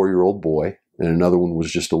was a 4-year-old boy, and another one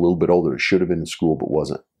was just a little bit older. It should have been in school, but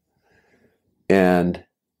wasn't. And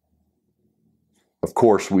of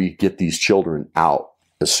course, we get these children out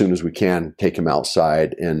as soon as we can, take them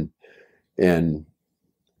outside and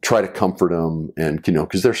try to comfort them, and,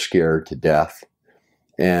 because they're scared to death.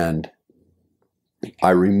 And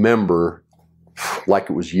I remember, like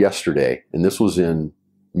it was yesterday, and this was in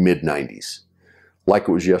mid-90s, like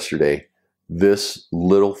it was yesterday, this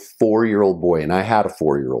little 4-year-old boy, and I had a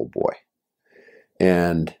 4-year-old boy.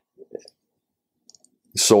 And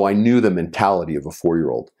so I knew the mentality of a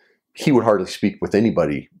 4-year-old. He would hardly speak with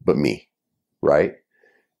anybody but me, right?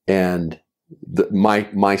 And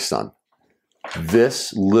my son,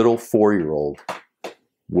 this little 4-year-old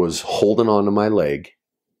was holding onto my leg,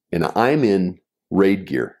 and I'm in raid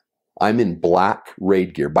gear. I'm in black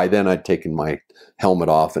raid gear. By then I'd taken my helmet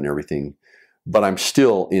off and everything, but I'm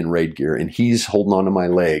still in raid gear, and he's holding onto my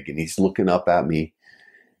leg, and he's looking up at me,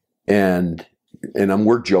 and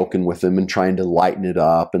we're joking with him and trying to lighten it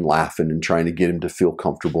up and laughing and trying to get him to feel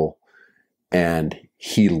comfortable. And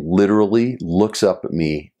he literally looks up at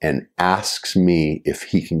me and asks me if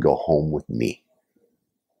he can go home with me.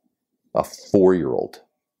 A 4-year-old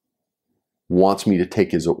wants me to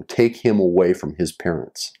take him away from his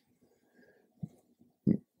parents.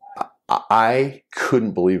 I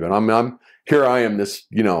couldn't believe it. I'm here. I am this,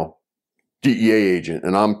 DEA agent,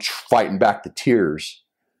 and I'm fighting back the tears.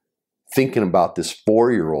 thinking about this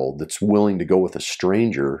 4-year-old that's willing to go with a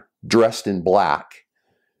stranger dressed in black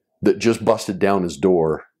that just busted down his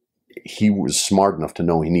door. He was smart enough to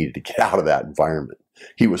know he needed to get out of that environment.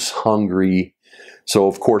 He was hungry. So,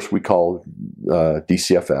 of course, we called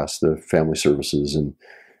DCFS, the Family Services,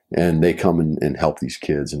 and they come and help these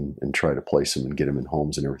kids and try to place them and get them in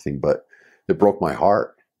homes and everything. But it broke my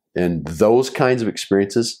heart. And those kinds of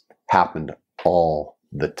experiences happened all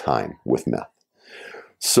the time with meth.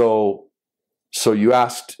 So you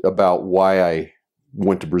asked about why I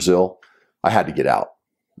went to Brazil. I had to get out.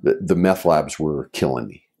 The meth labs were killing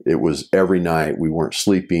me. It was every night. We weren't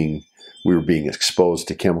sleeping. We were being exposed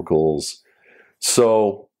to chemicals.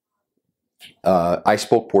 So I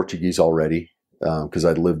spoke Portuguese already because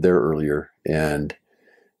I'd lived there earlier. And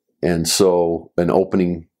so an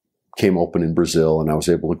opening came open in Brazil, and I was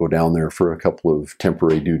able to go down there for a couple of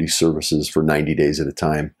temporary duty services for 90 days at a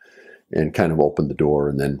time and kind of opened the door.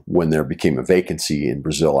 And then when there became a vacancy in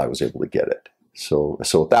Brazil, I was able to get it. So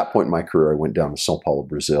at that point in my career, I went down to São Paulo,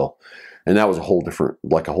 Brazil, and that was a whole different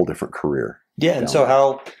career. Yeah. And so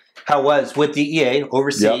how was with DEA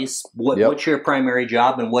overseas? Yep. What's your primary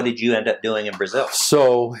job, and what did you end up doing in Brazil?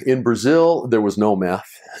 So in Brazil, there was no meth,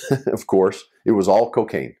 of course. It was all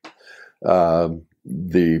cocaine.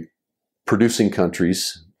 The producing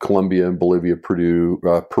countries, Colombia and Bolivia, Peru,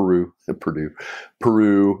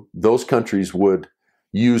 those countries would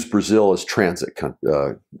use Brazil as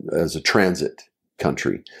a transit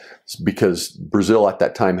country, because Brazil at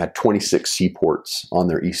that time had 26 seaports on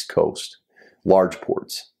their east coast, large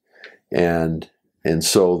ports, and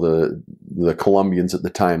so the Colombians at the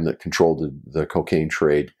time that controlled the cocaine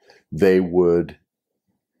trade, they would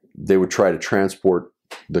try to transport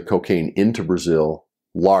the cocaine into Brazil,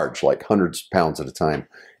 large, like hundreds of pounds at a time,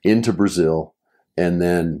 into Brazil, and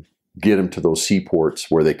then get them to those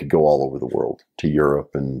seaports where they could go all over the world, to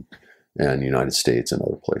Europe and United States and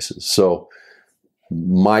other places. So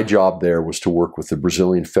my job there was to work with the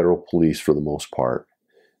Brazilian federal police for the most part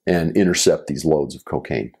and intercept these loads of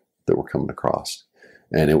cocaine that were coming across.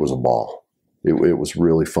 And it was a ball. It was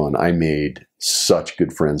really fun. I made such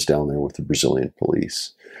good friends down there with the Brazilian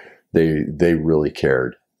police. They really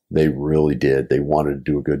cared. They really did. They wanted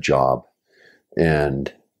to do a good job,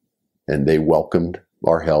 and they welcomed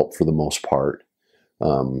our help for the most part.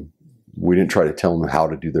 We didn't try to tell them how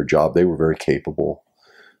to do their job. They were very capable,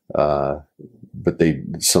 but they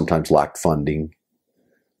sometimes lacked funding.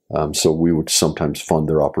 So we would sometimes fund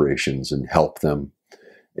their operations and help them.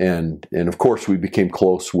 And of course, we became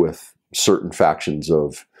close with certain factions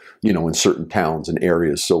of, in certain towns and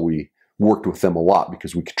areas. So we worked with them a lot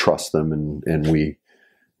because we could trust them, and we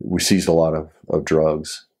seized a lot of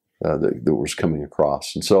drugs that was coming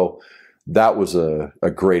across. And so that was a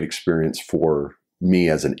great experience for me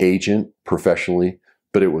as an agent professionally,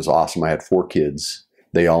 but it was awesome. I had 4 kids.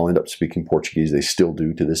 They all end up speaking Portuguese. They still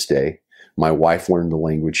do to this day. My wife learned the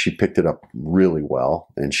language. She picked it up really well,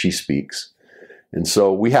 and she speaks. And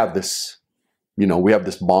so we have this, we have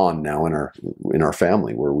this bond now in our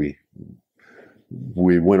family where we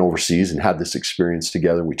went overseas and had this experience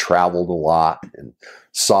together. We traveled a lot and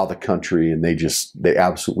saw the country, and they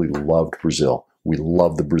absolutely loved Brazil. We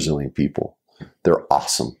love the Brazilian people. They're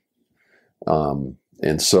awesome. And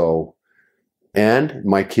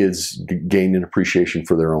my kids gained an appreciation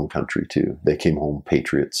for their own country too. They came home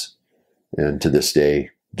patriots, and to this day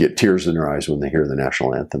get tears in their eyes when they hear the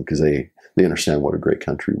national anthem, because they understand what a great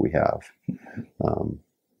country we have.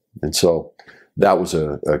 And so that was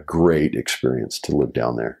a great experience to live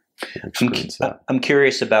down there. I'm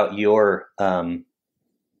curious about your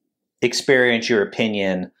experience, your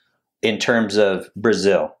opinion in terms of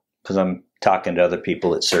Brazil, because I'm talking to other people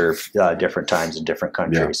that serve different times in different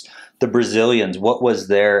countries. Yeah. The Brazilians, what was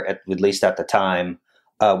their, at least at the time,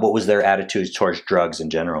 what was their attitudes towards drugs in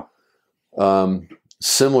general?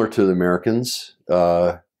 Similar to the Americans.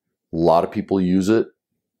 A lot of people use it.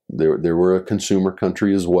 They were a consumer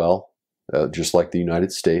country as well. Just like the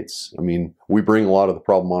United States. I mean, we bring a lot of the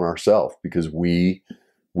problem on ourselves because we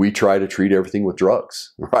try to treat everything with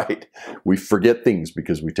drugs, right? We forget things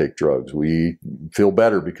because we take drugs. We feel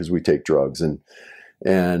better because we take drugs.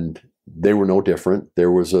 And they were no different.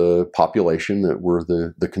 There was a population that were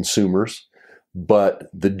the consumers, but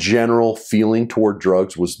the general feeling toward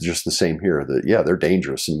drugs was just the same here, that, yeah, they're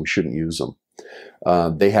dangerous and we shouldn't use them.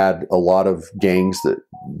 They had a lot of gangs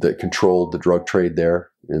that controlled the drug trade there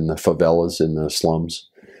in the favelas, in the slums.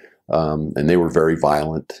 And they were very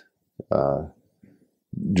violent,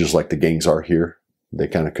 just like the gangs are here. They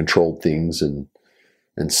kind of controlled things and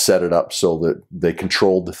set it up so that they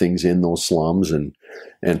controlled the things in those slums and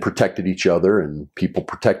protected each other, and people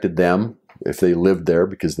protected them. if they lived there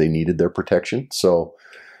because they needed their protection. So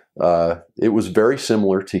it was very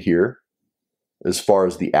similar to here as far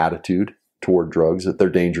as the attitude toward drugs, that they're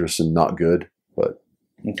dangerous and not good. But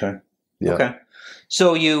okay. Yeah. Okay.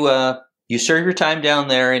 So you serve your time down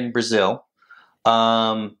there in Brazil,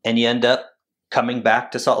 and you end up coming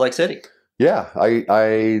back to Salt Lake City. Yeah,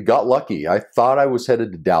 I got lucky. I thought I was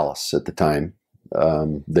headed to Dallas at the time.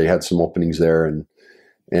 They had some openings there,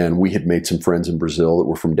 and we had made some friends in Brazil that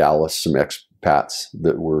were from Dallas, some expats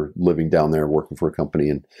that were living down there working for a company.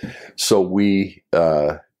 And so we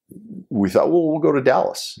thought, well, we'll go to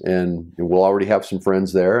Dallas, and we'll already have some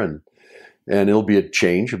friends there, and it'll be a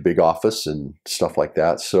change, a big office and stuff like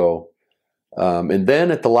that. So, and then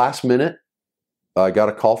at the last minute, I got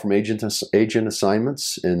a call from agent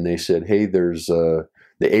assignments, and they said, hey, there's the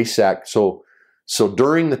ASAC. So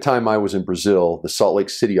during the time I was in Brazil, the Salt Lake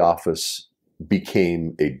City office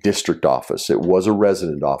became a district office. It was a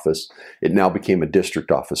resident office. It now became a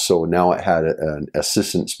district office. So now it had an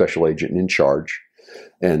assistant special agent in charge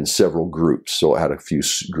and several groups. So it had a few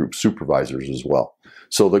group supervisors as well.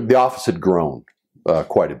 So the office had grown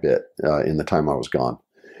quite a bit in the time I was gone.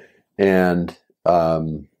 And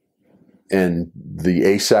the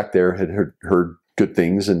ASAC there had heard good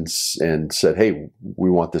things and said, hey,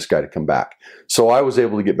 we want this guy to come back. So I was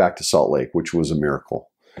able to get back to Salt Lake, which was a miracle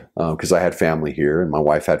because I had family here and my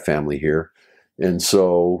wife had family here. And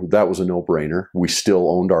so that was a no-brainer. We still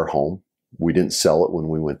owned our home. We didn't sell it when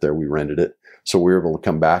we went there. We rented it. So we were able to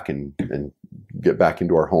come back and get back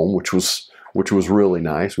into our home, which was really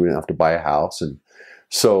nice. We didn't have to buy a house. And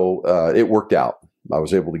so it worked out. I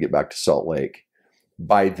was able to get back to Salt Lake.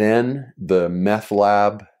 By then, the meth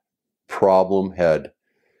lab problem had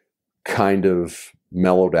kind of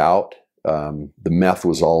mellowed out. The meth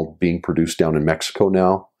was all being produced down in Mexico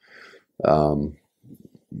now,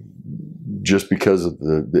 just because of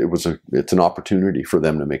it's an opportunity for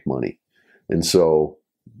them to make money. And so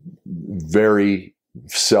very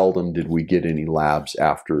seldom did we get any labs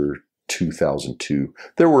after 2002.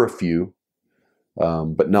 There were a few,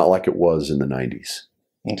 but not like it was in the 90s.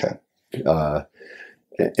 Okay.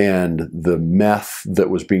 And the meth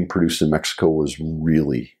that was being produced in Mexico was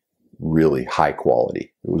really, really high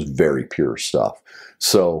quality. It was very pure stuff.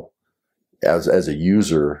 So as a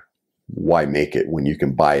user, why make it when you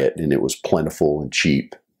can buy it and it was plentiful and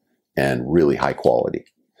cheap and really high quality?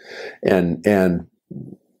 And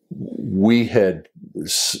we had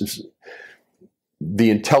the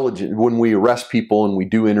intelligence. When we arrest people and we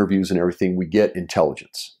do interviews and everything, we get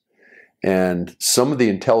intelligence. And some of the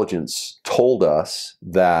intelligence told us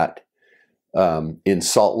that in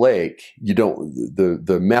Salt Lake,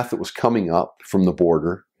 the meth that was coming up from the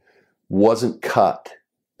border wasn't cut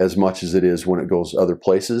as much as it is when it goes other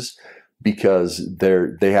places, because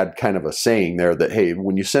they had kind of a saying there that, hey,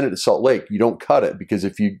 when you send it to Salt Lake, you don't cut it, because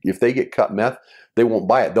if they get cut meth, they won't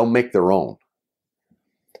buy it. They'll make their own,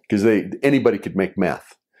 because anybody could make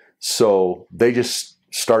meth. So they just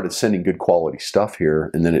started sending good quality stuff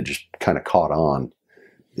here, and then it just kind of caught on,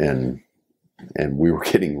 and we were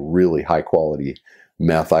getting really high quality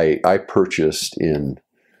meth. I purchased in,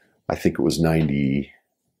 I think it was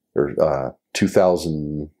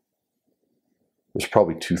 2000, it was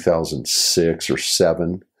probably 2006 or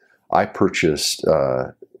 7. I purchased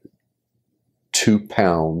 2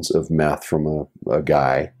 pounds of meth from a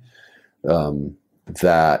guy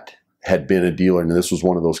that had been a dealer. And this was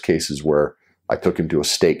one of those cases where I took him to a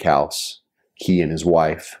steakhouse, he and his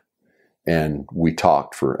wife, and we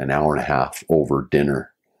talked for an hour and a half over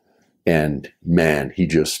dinner. And man, he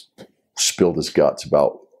just spilled his guts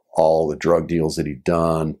about all the drug deals that he'd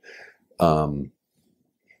done.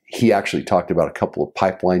 He actually talked about a couple of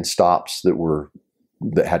pipeline stops that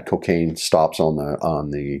had cocaine stops on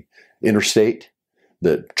the interstate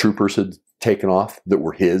that troopers had taken off that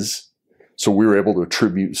were his. So we were able to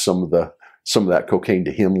attribute some of that cocaine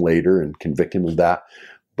to him later and convict him of that.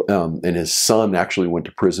 And his son actually went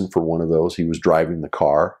to prison for one of those. He was driving the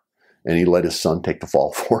car, and he let his son take the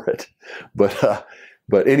fall for it.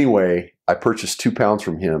 But anyway, I purchased 2 pounds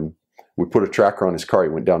from him. We put a tracker on his car. He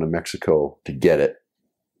went down to Mexico to get it.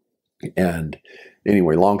 And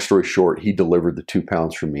anyway, long story short, he delivered the 2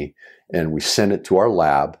 pounds from me, and we sent it to our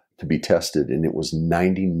lab to be tested, and it was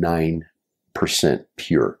 99%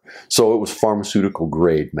 pure. So it was pharmaceutical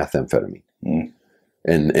grade methamphetamine. Mm.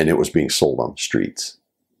 And it was being sold on the streets.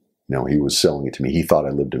 He was selling it to me. He thought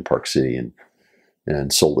I lived in Park City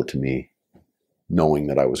and sold it to me, knowing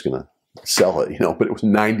that I was going to sell it, but it was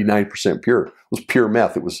 99% pure. It was pure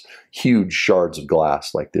meth. It was huge shards of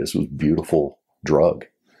glass like this. It was a beautiful drug,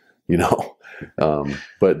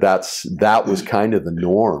 but that was kind of the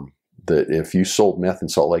norm, that if you sold meth in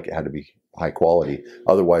Salt Lake, it had to be high quality.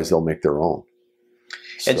 Otherwise, they'll make their own.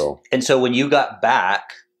 So, and so when you got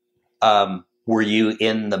back, were you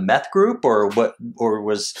in the meth group or what? Or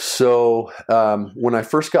was so when I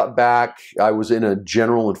first got back, I was in a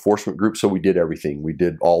general enforcement group. So we did everything. We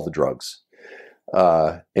did all the drugs.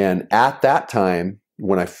 And at that time,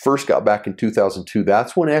 when I first got back in 2002,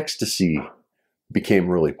 that's when ecstasy became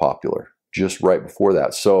really popular. Just right before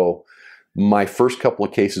that. So my first couple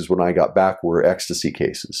of cases when I got back were ecstasy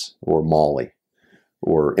cases, or Molly,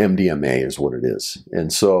 or MDMA is what it is.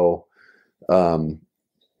 And so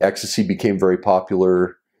ecstasy became very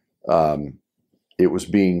popular. It was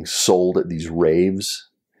being sold at these raves,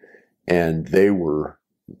 and they were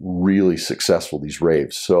really successful, these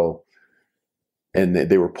raves. So, and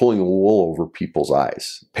they were pulling the wool over people's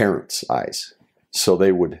eyes, parents' eyes. So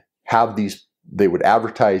they would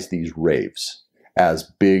advertise these raves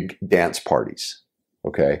as big dance parties.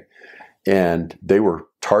 Okay. And they were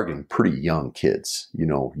targeting pretty young kids,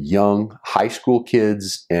 young high school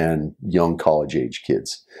kids and young college age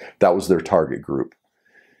kids. That was their target group.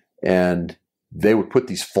 And they would put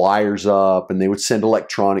these flyers up, and they would send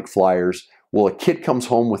electronic flyers. Well, a kid comes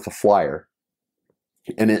home with a flyer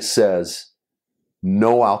and it says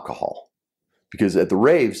no alcohol, because at the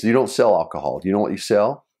raves, you don't sell alcohol. Do you know what you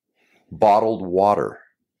sell? Bottled water.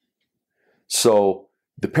 So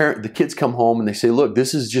the kids come home and they say, look,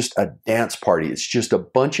 this is just a dance party. It's just a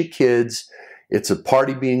bunch of kids. It's a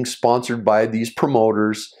party being sponsored by these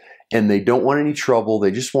promoters, and they don't want any trouble.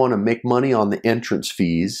 They just want to make money on the entrance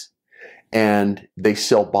fees. And they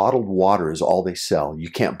sell bottled water is all they sell.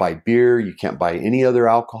 You can't buy beer. You can't buy any other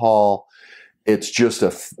alcohol. It's just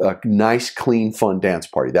a nice, clean, fun dance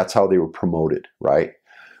party. That's how they were promoted, right?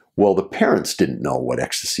 Well, the parents didn't know what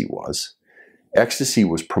ecstasy was. Ecstasy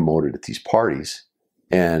was promoted at these parties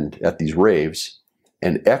and at these raves,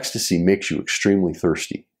 and ecstasy makes you extremely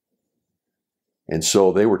thirsty. And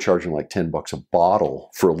so they were charging like $10 a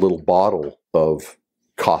bottle for a little bottle of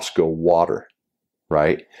Costco water,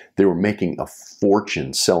 right? They were making a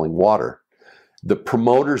fortune selling water. The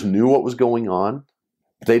promoters knew what was going on.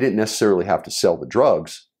 They didn't necessarily have to sell the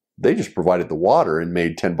drugs. They just provided the water and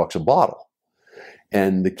made $10 a bottle.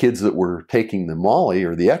 And the kids that were taking the Molly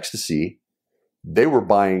or the ecstasy, they were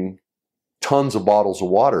buying tons of bottles of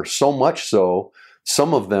water, so much so,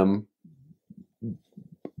 some of them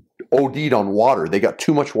OD'd on water. They got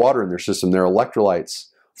too much water in their system. Their electrolytes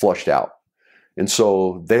flushed out. And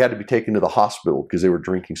so they had to be taken to the hospital because they were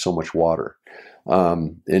drinking so much water.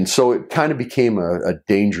 And so it kind of became a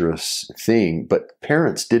dangerous thing, but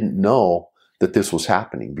parents didn't know that this was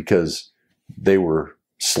happening because they were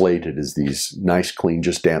slated as these nice, clean,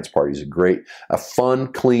 just dance parties, a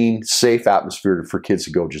fun, clean, safe atmosphere for kids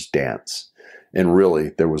to go just dance. And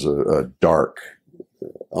really, there was a dark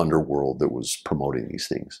underworld that was promoting these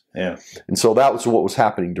things. Yeah. And so that was what was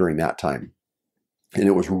happening during that time. And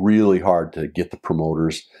it was really hard to get the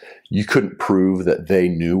promoters. You couldn't prove that they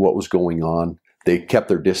knew what was going on. They kept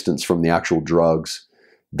their distance from the actual drugs.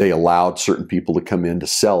 They allowed certain people to come in to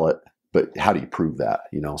sell it, but how do you prove that?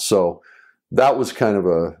 So that was kind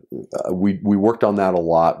of we worked on that a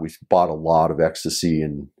lot. We bought a lot of ecstasy,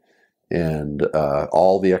 and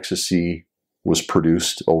all the ecstasy was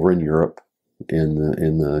produced over in Europe, in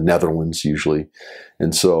the Netherlands usually.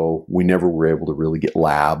 And so we never were able to really get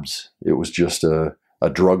labs. It was just a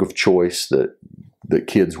drug of choice that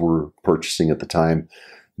kids were purchasing at the time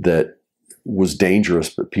that was dangerous,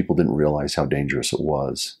 but people didn't realize how dangerous it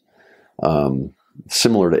was.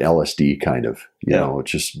 Similar to LSD, kind of,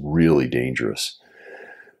 it's just really dangerous.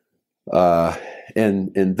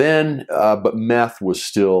 And then, but meth was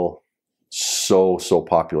still so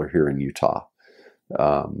popular here in Utah,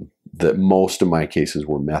 that most of my cases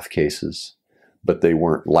were meth cases, but they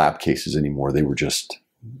weren't lab cases anymore. They were just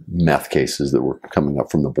meth cases that were coming up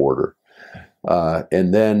from the border.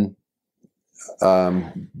 And then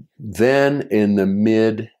in the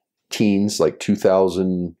mid-teens, like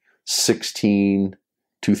 2016,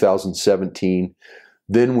 2017,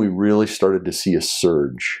 then we really started to see a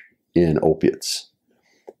surge in opiates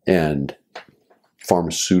and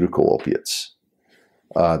pharmaceutical opiates.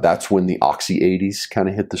 That's when the Oxy 80s kind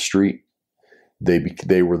of hit the street.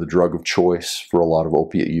 They were the drug of choice for a lot of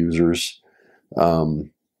opiate users.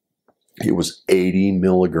 It was 80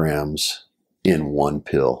 milligrams in one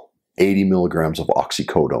pill. 80 milligrams of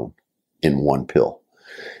oxycodone in one pill.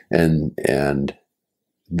 And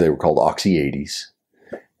they were called Oxy 80s.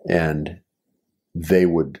 And they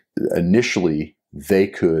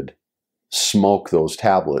could smoke those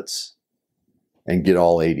tablets and get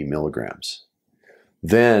all 80 milligrams.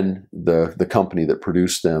 Then the company that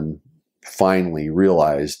produced them finally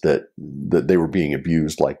realized that they were being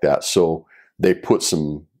abused like that. So they put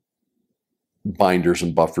some binders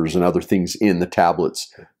and buffers and other things in the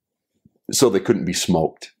tablets so they couldn't be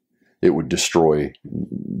smoked. It would destroy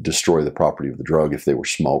the property of the drug if they were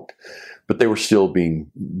smoked. But they were still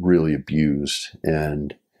being really abused,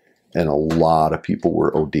 and a lot of people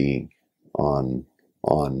were ODing on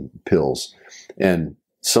pills. And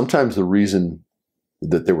sometimes the reason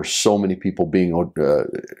that there were so many people being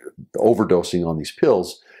overdosing on these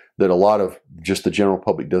pills that a lot of just the general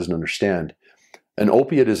public doesn't understand. An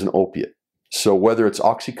opiate is an opiate. So whether it's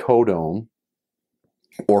oxycodone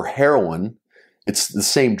or heroin, it's the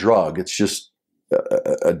same drug. It's just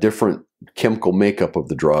a different chemical makeup of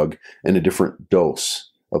the drug and a different dose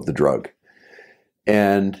of the drug.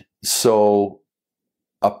 And so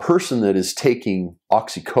a person that is taking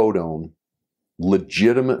oxycodone,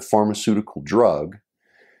 legitimate pharmaceutical drug,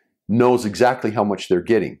 knows exactly how much they're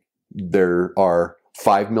getting. There are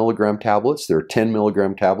 5 milligram tablets, there are 10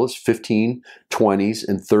 milligram tablets, 15, 20s,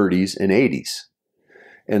 and 30s, and 80s.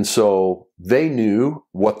 And so they knew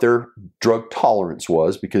what their drug tolerance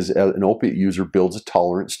was, because an opiate user builds a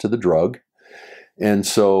tolerance to the drug. And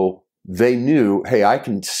so they knew, hey, I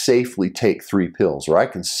can safely take 3 pills, or I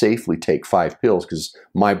can safely take 5 pills because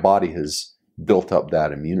my body has built up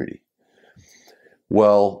that immunity.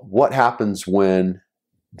 Well, what happens when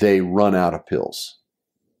they run out of pills?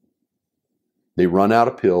 They run out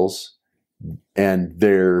of pills, and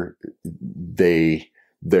their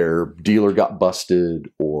dealer got busted,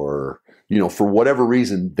 or for whatever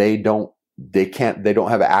reason they don't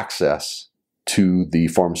have access to the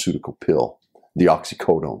pharmaceutical pill, the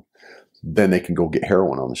oxycodone. Then they can go get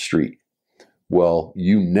heroin on the street. Well,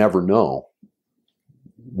 you never know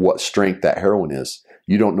what strength that heroin is.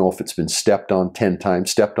 You don't know if it's been stepped on 10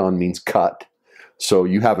 times. Stepped on means cut. So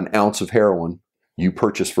you have an ounce of heroin you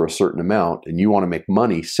purchase for a certain amount, and you want to make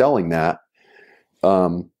money selling that.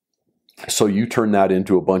 So you turn that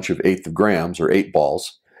into a bunch of 1/8 of grams or 8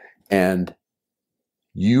 balls, and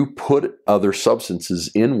you put other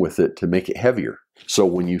substances in with it to make it heavier. So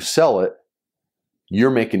when you sell it,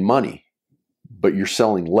 you're making money, but you're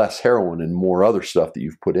selling less heroin and more other stuff that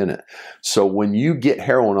you've put in it. So when you get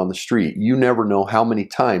heroin on the street, you never know how many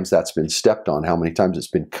times that's been stepped on, how many times it's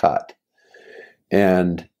been cut.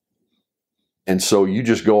 And so you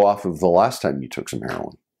just go off of the last time you took some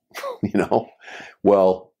heroin,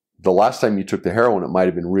 Well, the last time you took the heroin, it might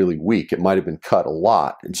have been really weak. It might have been cut a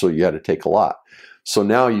lot, and so you had to take a lot. So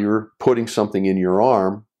now you're putting something in your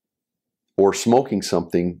arm or smoking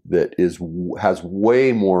something that has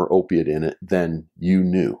way more opiate in it than you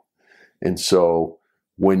knew. And so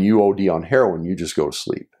when you OD on heroin, you just go to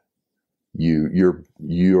sleep. Your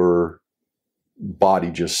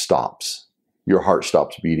body just stops. Your heart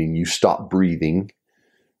stops beating. You stop breathing.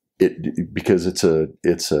 Because it's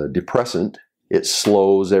a depressant. It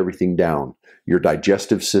slows everything down. Your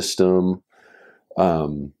digestive system,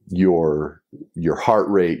 your heart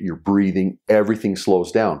rate, your breathing, everything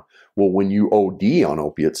slows down. Well, when you OD on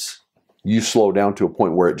opiates, you slow down to a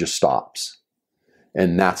point where it just stops.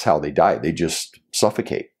 And that's how they die. They just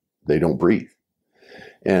suffocate. They don't breathe.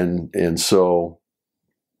 And so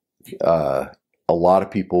a lot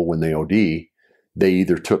of people, when they OD, they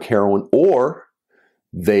either took heroin or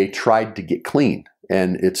they tried to get clean.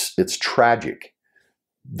 And it's tragic.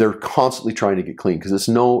 They're constantly trying to get clean because it's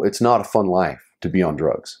not a fun life to be on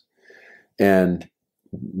drugs. And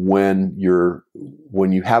when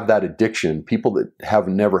you have that addiction, people that have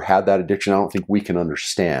never had that addiction, I don't think we can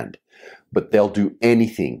understand, but they'll do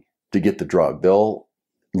anything to get the drug. They'll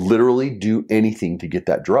literally do anything to get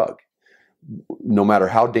that drug, no matter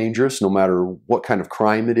how dangerous, no matter what kind of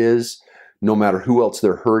crime it is, no matter who else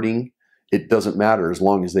they're hurting. It doesn't matter as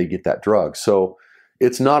long as they get that drug. So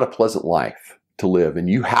it's not a pleasant life to live, and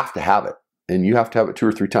you have to have it. And you have to have it 2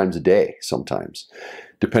 or 3 times a day sometimes,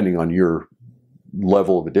 depending on your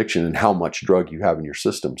level of addiction and how much drug you have in your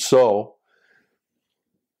system. So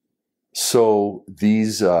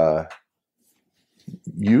these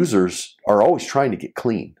users are always trying to get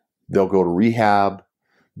clean. They'll go to rehab,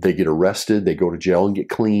 they get arrested, they go to jail and get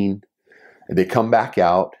clean, and they come back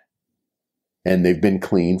out, and they've been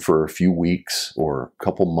clean for a few weeks or a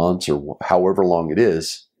couple months or however long it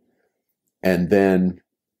is. And then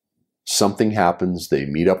something happens. They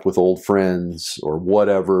meet up with old friends or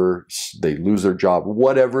whatever. They lose their job,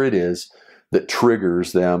 whatever it is that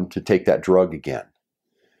triggers them to take that drug again.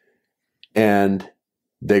 And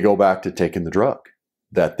they go back to taking the drug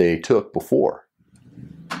that they took before.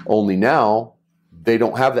 Only now they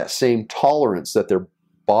don't have that same tolerance that their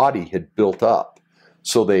body had built up.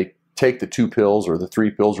 So they take the 2 pills or the 3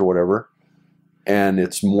 pills or whatever, and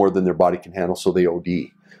it's more than their body can handle, so they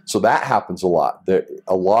OD. So that happens a lot.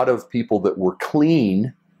 A lot of people that were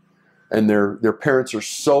clean, and their parents are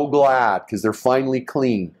so glad because they're finally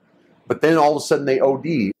clean, but then all of a sudden they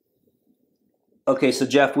OD. Okay, so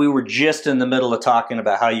Jeff, we were just in the middle of talking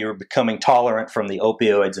about how you were becoming tolerant from the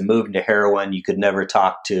opioids and moving to heroin. You could never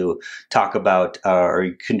talk about, or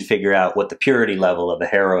you couldn't figure out what the purity level of the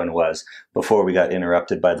heroin was before we got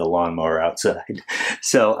interrupted by the lawnmower outside.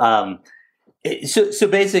 So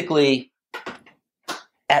basically,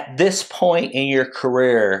 at this point in your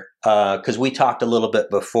career, because we talked a little bit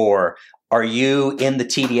before, are you in the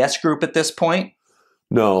TDS group at this point?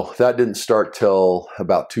 No, that didn't start till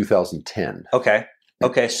about 2010. Okay.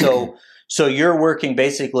 So you're working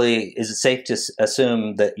basically, is it safe to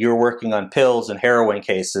assume that you're working on pills and heroin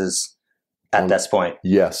cases at this point?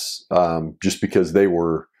 Yes, just because they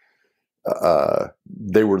were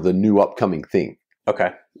the new upcoming thing.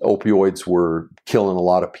 Okay. Opioids were killing a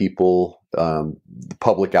lot of people. The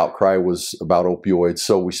public outcry was about opioids,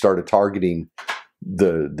 so we started targeting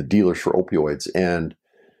the dealers for opioids, and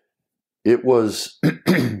it wasn't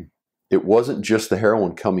just the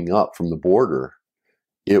heroin coming up from the border.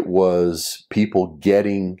 It was people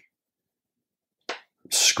getting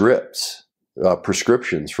scripts,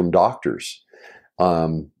 prescriptions from doctors.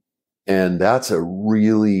 And that's a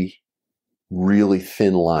really, really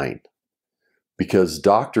thin line, because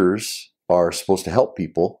doctors are supposed to help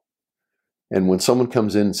people. And when someone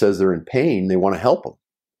comes in and says they're in pain, they want to help them.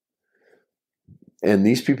 And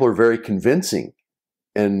these people are very convincing.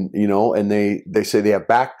 And, and they say they have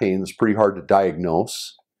back pain. It's pretty hard to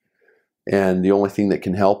diagnose. And the only thing that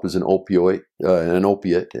can help is an opiate.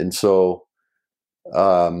 And so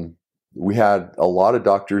we had a lot of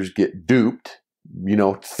doctors get duped,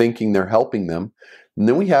 thinking they're helping them. And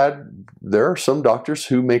then there are some doctors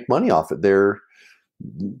who make money off it.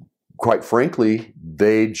 Quite frankly,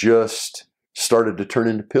 they just started to turn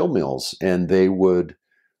into pill mills, and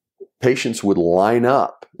patients would line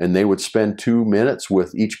up and they would spend 2 minutes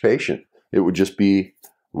with each patient. It would just be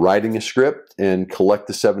writing a script and collect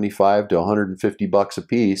the $75 to $150 a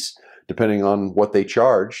piece, depending on what they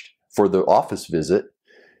charged for the office visit.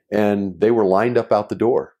 And they were lined up out the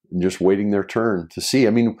door and just waiting their turn to see. I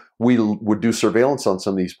mean, we would do surveillance on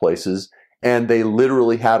some of these places, and they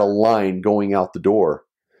literally had a line going out the door,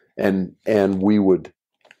 and we would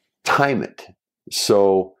time it.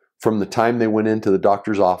 So from the time they went into the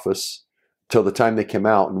doctor's office till the time they came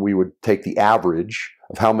out, and we would take the average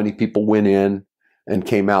of how many people went in and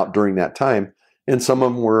came out during that time. And some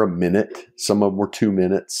of them were a minute, some of them were 2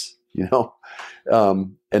 minutes,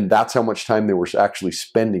 and that's how much time they were actually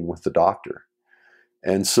spending with the doctor.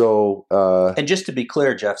 And so, and just to be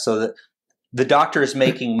clear, Jeff, so that the doctor is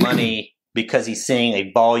making money because he's seeing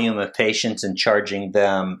a volume of patients and charging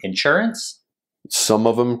them insurance? Some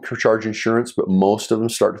of them charge insurance, but most of them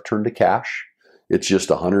start to turn to cash. It's just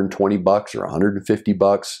 $120 or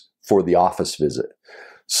 $150 for the office visit.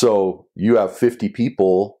 So you have 50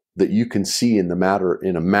 people that you can see in a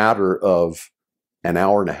matter of an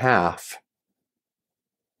hour and a half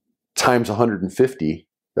times 150.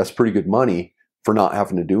 That's pretty good money for not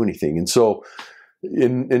having to do anything. And so,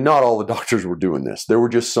 and not all the doctors were doing this. There were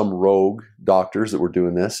just some rogue doctors that were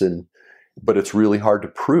doing this, but it's really hard to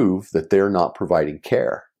prove that they're not providing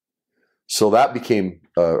care. So that became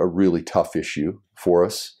a really tough issue for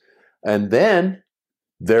us. And then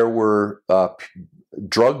there were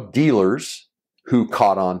drug dealers who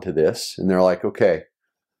caught on to this, and they're like, okay,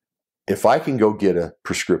 if I can go get a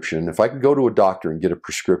prescription, if I can go to a doctor and get a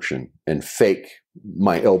prescription and fake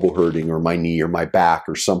my elbow hurting or my knee or my back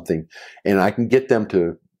or something, and I can get them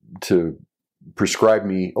to prescribe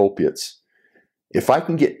me opiates, if I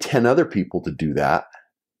can get 10 other people to do that,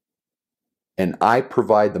 and I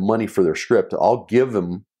provide the money for their script, I'll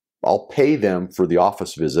pay them for the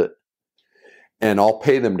office visit, and I'll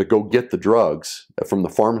pay them to go get the drugs from the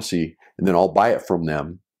pharmacy, and then I'll buy it from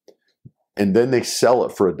them. And then they sell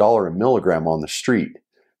it for $1 a milligram on the street.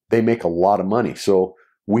 They make a lot of money. So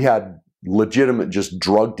we had legitimate just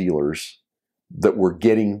drug dealers that were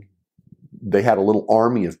they had a little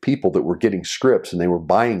army of people that were getting scripts, and they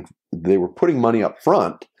were putting money up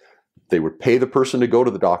front. They would pay the person to go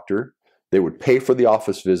to the doctor, they would pay for the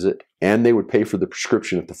office visit, and they would pay for the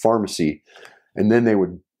prescription at the pharmacy. And then they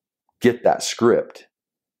would get that script,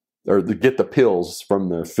 or get the pills from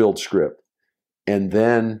the filled script. And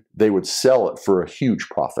then they would sell it for a huge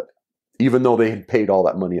profit, even though they had paid all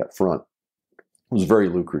that money up front. It was very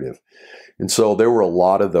lucrative. And so there were a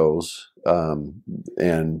lot of those.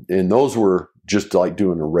 And those were just like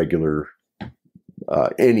doing a regular,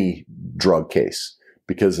 any drug case,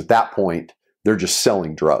 because at that point, they're just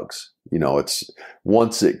selling drugs. You know, it's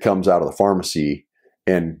once it comes out of the pharmacy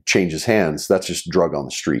and changes hands, that's just drug on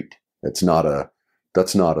the street. That's not a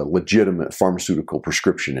legitimate pharmaceutical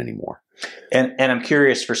prescription anymore. And I'm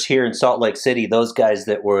curious, for here in Salt Lake City, those guys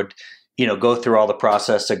that would, you know, go through all the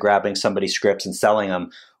process of grabbing somebody's scripts and selling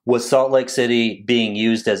them, was Salt Lake City being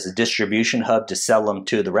used as a distribution hub to sell them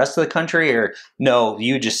to the rest of the country, or no,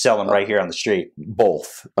 you just sell them right here on the street?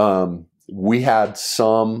 Both. We had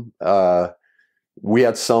some that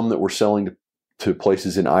were selling to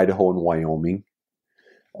places in Idaho and Wyoming,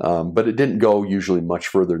 but it didn't go usually much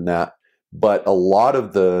further than that. But a lot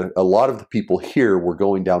of the people here were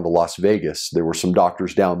going down to Las Vegas. There were some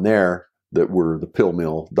doctors down there that were the pill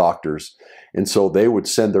mill doctors, and so they would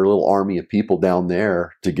send their little army of people down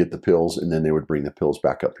there to get the pills, and then they would bring the pills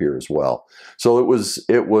back up here as well. So it was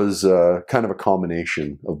kind of a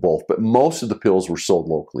combination of both, but most of the pills were sold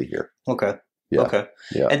locally here. Okay. Yeah. Okay.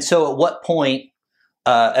 Yeah. And so at what point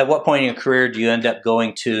in your career do you end up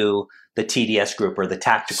going to the TDS group, or the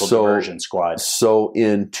Tactical Diversion Squad? So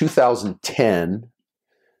in 2010,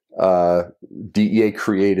 DEA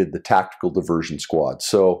created the Tactical Diversion Squad.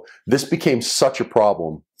 So this became such a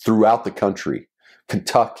problem throughout the country,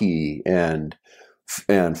 Kentucky and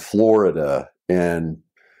Florida and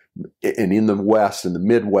in the West and the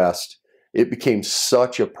Midwest. It became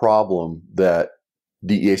such a problem that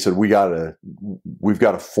DEA said we've got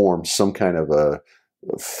to form some kind of a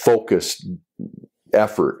focused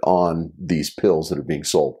effort on these pills that are being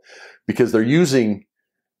sold, because they're using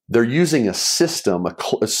a system.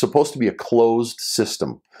 It's supposed to be a closed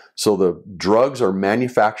system. So the drugs are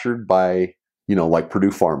manufactured by, you know, like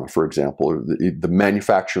Purdue Pharma, for example, or the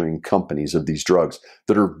manufacturing companies of these drugs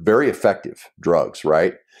that are very effective drugs,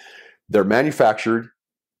 right? They're manufactured,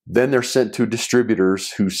 then they're sent to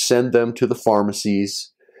distributors who send them to the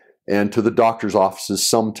pharmacies and to the doctor's offices.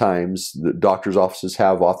 Sometimes the doctor's offices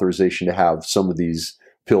have authorization to have some of these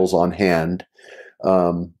pills on hand.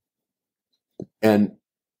 And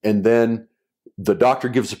then the doctor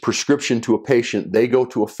gives a prescription to a patient. They go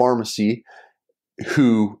to a pharmacy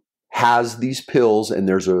who has these pills, and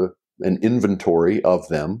there's an inventory of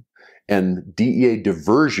them. And DEA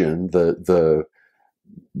Diversion, the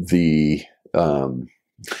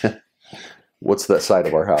what's that side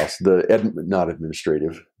of our house? Not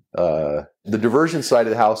administrative. The diversion side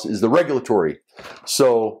of the house is the regulatory.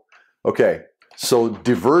 So, okay. So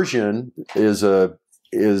diversion is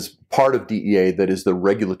part of DEA that is the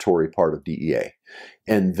regulatory part of DEA.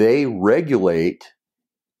 And they regulate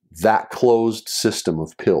that closed system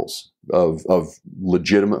of pills, of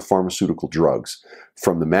legitimate pharmaceutical drugs,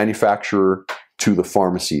 from the manufacturer to the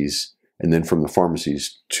pharmacies, and then from the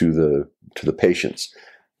pharmacies to the patients.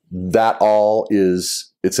 That all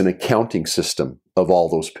it's an accounting system of all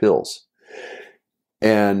those pills.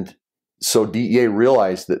 And so DEA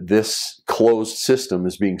realized that this closed system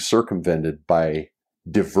is being circumvented by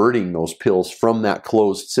diverting those pills from that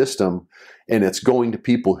closed system, and it's going to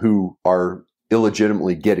people who are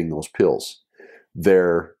illegitimately getting those pills.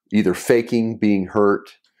 They're either faking being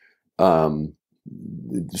hurt.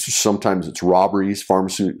 Sometimes it's robberies,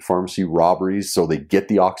 pharmacy robberies. So they get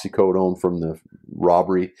the oxycodone from the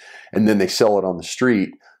robbery, and then they sell it on the street.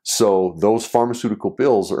 So those pharmaceutical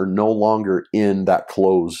pills are no longer in that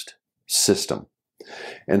closed system.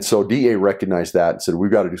 And so DEA recognized that and said, we've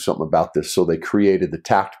got to do something about this. So they created the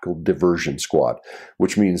Tactical Diversion Squad,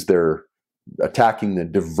 which means they're attacking the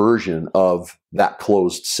diversion of that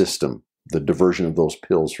closed system, the diversion of those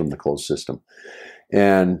pills from the closed system.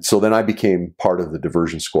 And so then I became part of the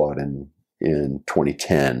diversion squad in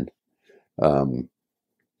 2010.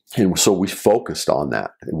 And so we focused on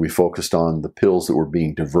that. We focused on the pills that were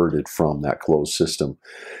being diverted from that closed system.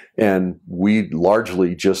 And we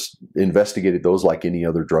largely just investigated those like any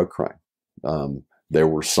other drug crime. There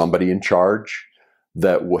was somebody in charge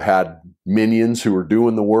that had minions who were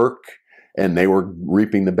doing the work, and they were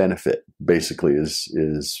reaping the benefit, basically,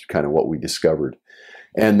 is kind of what we discovered.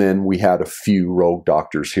 And then we had a few rogue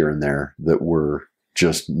doctors here and there that were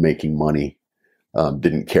just making money,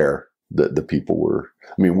 didn't care that the people were.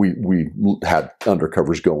 I mean, we had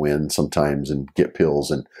undercovers go in sometimes and get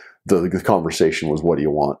pills, and the conversation was, "What do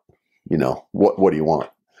you want? You know, what do you want?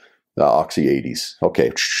 Oxy 80s.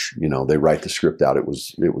 Okay, you know, they write the script out. It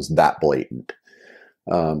was that blatant.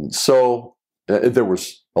 So there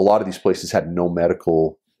was a lot of these places had no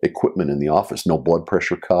medical equipment in the office, no blood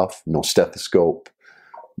pressure cuff, no stethoscope,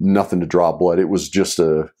 nothing to draw blood. It was just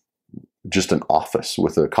an office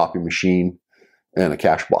with a copy machine and a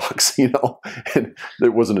cash box, you know, and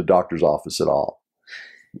there wasn't a doctor's office at all.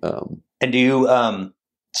 And do you,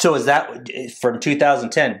 So is that from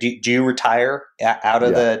 2010? Do you retire out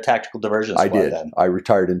of the tactical diversion squad? I did. Then? I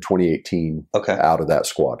retired in 2018 out of that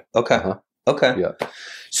squad. Okay. Okay. Yeah.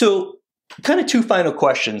 So kind of two final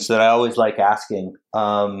questions that I always like asking.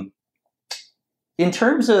 In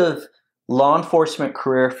terms of law enforcement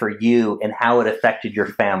career for you and how it affected your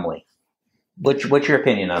family, what's your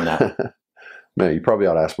opinion on that? Man, you probably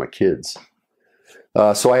ought to ask my kids.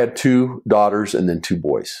 So I had 2 daughters and then 2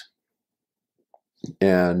 boys.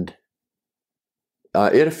 And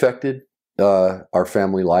it affected our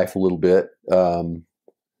family life a little bit.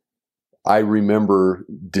 I remember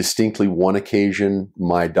distinctly one occasion,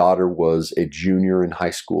 my daughter was a junior in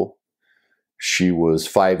high school. She was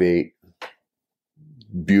 5'8",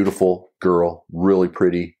 beautiful girl, really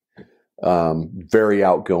pretty, very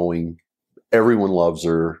outgoing. Everyone loves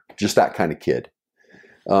her, just that kind of kid.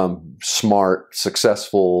 Smart,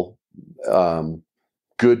 successful,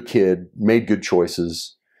 good kid, made good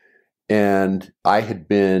choices. And I had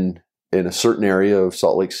been in a certain area of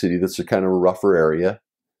Salt Lake City that's a kind of a rougher area,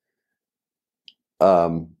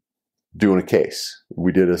 doing a case.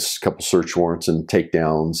 We did a couple search warrants and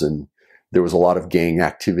takedowns, and there was a lot of gang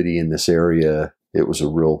activity in this area. It was a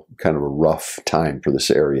real kind of a rough time for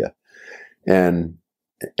this area. And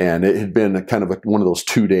it had been a kind of one of those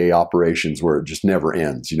 2-day operations where it just never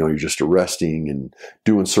ends. You know, you're just arresting and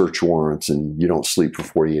doing search warrants and you don't sleep for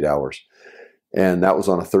 48 hours. And that was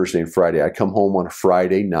on a Thursday and Friday. I come home on a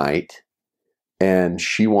Friday night and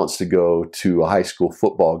she wants to go to a high school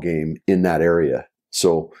football game in that area.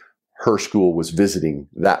 So her school was visiting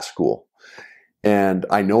that school. And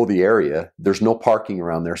I know the area. There's no parking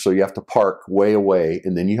around there. So you have to park way away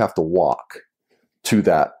and then you have to walk to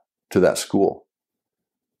that school.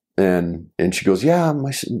 And she goes, yeah,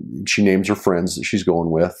 she names her friends that she's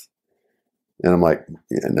going with. And I'm like,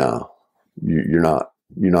 yeah, no, you're not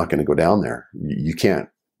going to go down there. You can't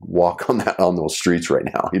walk on those streets right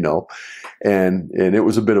now, you know? And it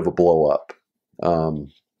was a bit of a blow up.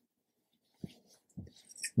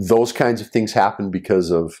 Those kinds of things happened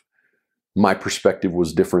because of my perspective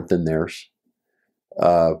was different than theirs.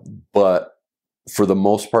 But for the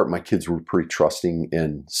most part, my kids were pretty trusting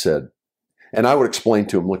and said, and I would explain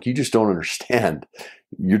to them, look, you just don't understand.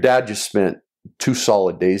 Your dad just spent 2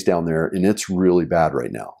 solid days down there and it's really bad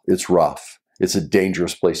right now. It's rough. It's a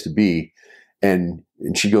dangerous place to be. And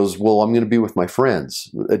she goes, well, I'm going to be with my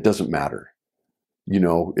friends. It doesn't matter. You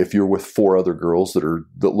know, if you're with 4 other girls that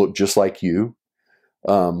look just like you,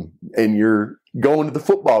 and you're going to the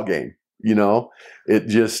football game, you know,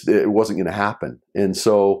 it wasn't going to happen. And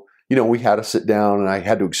so, you know, we had to sit down and I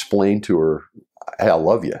had to explain to her, hey, I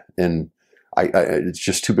love you. And it's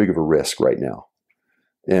just too big of a risk right now.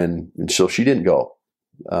 And so she didn't go.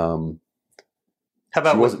 She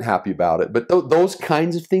wasn't happy about it. But those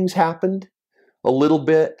kinds of things happened a little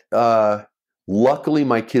bit. Luckily,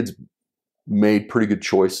 my kids made pretty good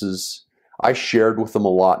choices. I shared with them a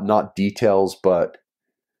lot, not details, but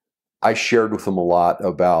I shared with them a lot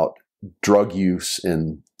about drug use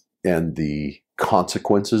and the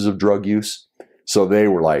consequences of drug use. So they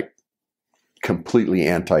were like completely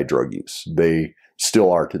anti-drug use. They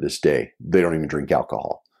still are to this day. They don't even drink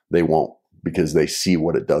alcohol. They won't because they see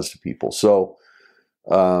what it does to people. So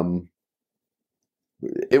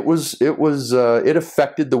it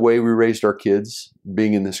affected the way we raised our kids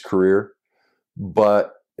being in this career.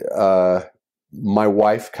 But my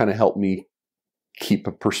wife kind of helped me keep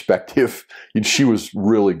a perspective. She was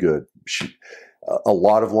really good. A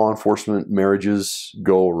lot of law enforcement marriages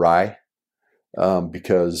go awry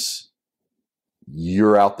because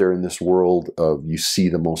you're out there in this world of you see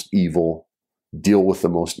the most evil, deal with the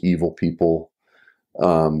most evil people,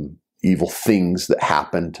 evil things that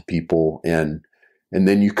happen to people, and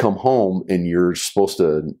then you come home and you're supposed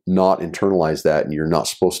to not internalize that, and you're not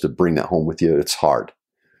supposed to bring that home with you. It's hard.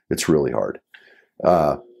 It's really hard.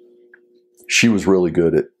 She was really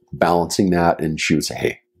good at balancing that, and she would say,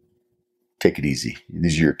 hey, take it easy.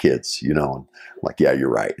 These are your kids, you know. And I'm like, yeah,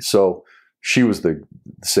 you're right. So she was the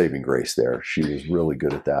saving grace there. She was really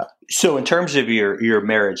good at that. So in terms of your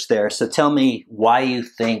marriage there, so tell me why you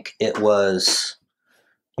think it was,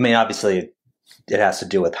 I mean, obviously it has to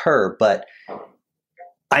do with her, but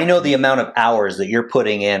I know the amount of hours that you're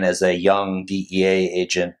putting in as a young DEA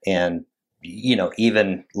agent and, you know,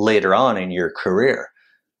 even later on in your career.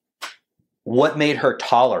 What made her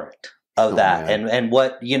tolerant of that? Man. And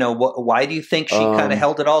what, you know, why do you think she kind of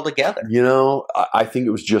held it all together? You know, I think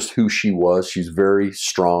it was just who she was. She's very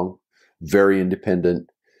strong, very independent.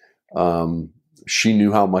 She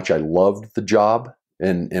knew how much I loved the job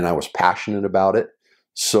and I was passionate about it.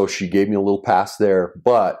 So she gave me a little pass there,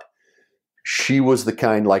 but she was the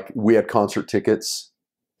kind, like we had concert tickets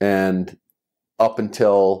And up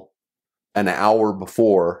until an hour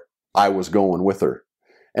before, I was going with her.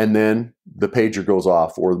 And then the pager goes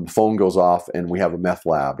off or the phone goes off and we have a meth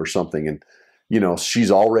lab or something. And, you know, she's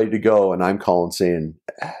all ready to go. And I'm calling saying,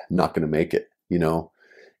 not going to make it, you know.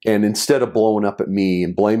 And instead of blowing up at me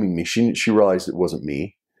and blaming me, she realized it wasn't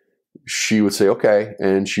me. She would say, okay.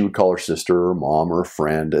 And she would call her sister or mom or a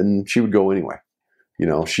friend and she would go anyway. You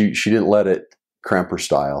know, she didn't let it cramp her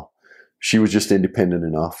style. She was just independent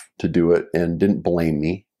enough to do it and didn't blame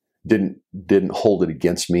me. Didn't hold it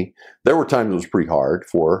against me. There were times it was pretty hard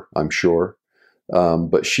for her, I'm sure.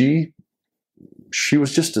 But she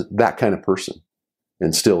was just that kind of person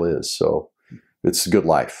and still is. So it's a good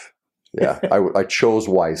life. Yeah. I chose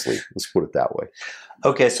wisely. Let's put it that way.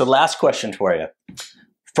 Okay. So last question for you.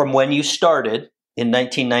 From when you started in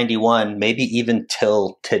 1991, maybe even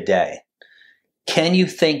till today, can you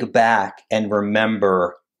think back and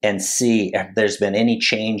remember and see if there's been any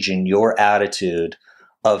change in your attitude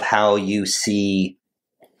of how you see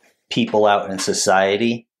people out in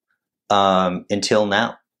society until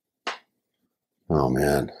now? Oh,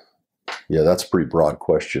 man. Yeah, that's a pretty broad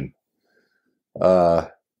question.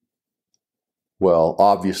 Well,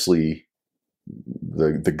 obviously,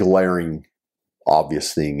 the glaring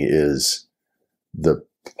obvious thing is the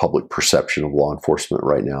public perception of law enforcement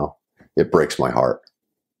right now. It breaks my heart.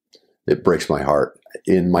 It breaks my heart.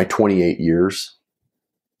 In my 28 years,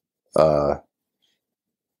 I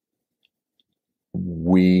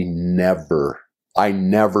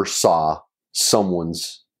never saw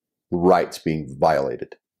someone's rights being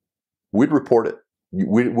violated. We'd report it.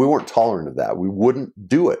 We weren't tolerant of that. We wouldn't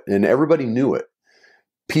do it. And everybody knew it.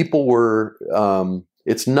 People were,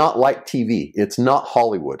 it's not like TV. It's not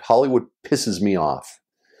Hollywood. Hollywood pisses me off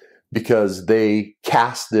because they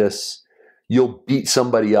cast this, you'll beat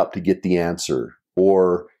somebody up to get the answer,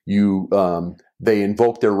 or they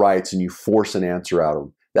invoke their rights and you force an answer out of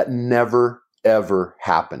them. That never, ever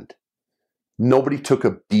happened. Nobody took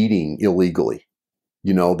a beating illegally,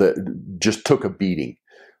 you know, that just took a beating.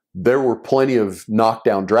 There were plenty of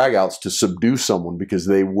knockdown dragouts to subdue someone because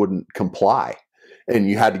they wouldn't comply. And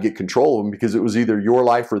you had to get control of them because it was either your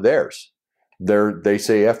life or theirs. They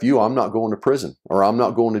say, F you, I'm not going to prison, or I'm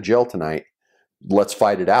not going to jail tonight. Let's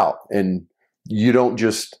fight it out. And you don't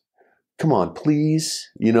just, come on, please.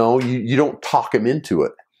 You know, you don't talk them into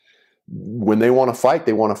it. When they want to fight,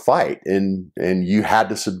 they want to fight. And you had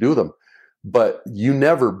to subdue them. But you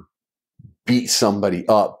never beat somebody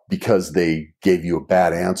up because they gave you a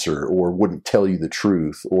bad answer or wouldn't tell you the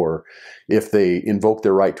truth, or if they invoked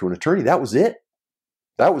their right to an attorney. That was it.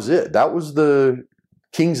 That was it. That was the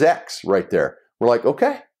King's X right there. We're like,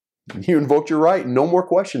 okay, you invoked your right. No more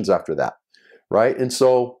questions after that. Right. And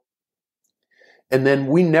then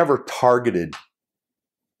we never targeted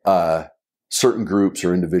certain groups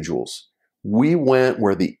or individuals. We went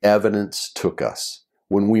where the evidence took us.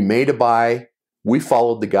 When we made a buy, we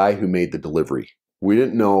followed the guy who made the delivery. We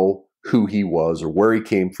didn't know who he was or where he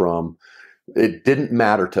came from. It didn't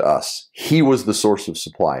matter to us. He was the source of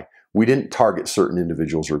supply. We didn't target certain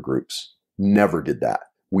individuals or groups. Never did that.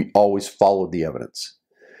 We always followed the evidence.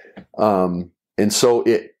 And so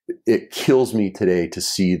it kills me today to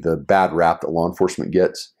see the bad rap that law enforcement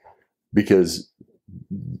gets, because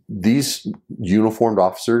these uniformed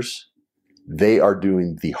officers, they are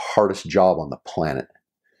doing the hardest job on the planet.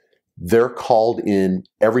 They're called in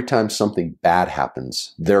every time something bad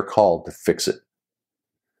happens. They're called to fix it.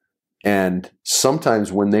 And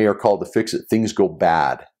sometimes when they are called to fix it, things go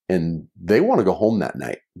bad and they want to go home that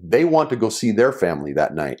night. They want to go see their family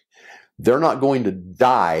that night. They're not going to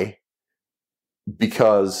die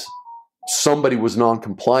because somebody was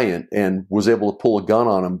non-compliant and was able to pull a gun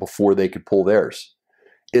on them before they could pull theirs.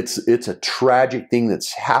 It's a tragic thing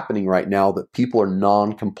that's happening right now, that people are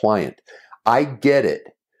non-compliant. I get it.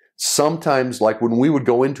 Sometimes, like when we would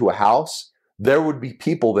go into a house, there would be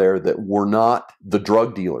people there that were not the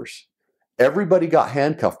drug dealers. Everybody got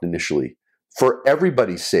handcuffed initially for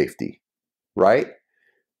everybody's safety, right?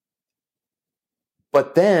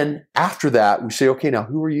 But then after that, we say, okay, now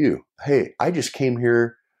who are you? Hey, I just came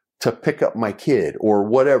here to pick up my kid or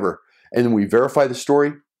whatever. And then we verify the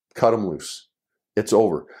story, cut them loose. It's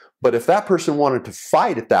over. But if that person wanted to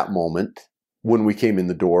fight at that moment when we came in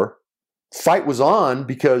the door, fight was on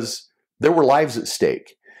because there were lives at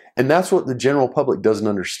stake. And that's what the general public doesn't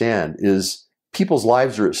understand, is people's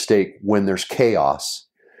lives are at stake when there's chaos.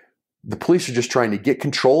 The police are just trying to get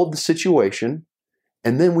control of the situation,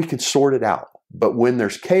 and then we can sort it out. But when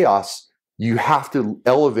there's chaos, you have to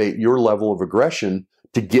elevate your level of aggression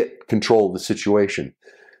to get control of the situation.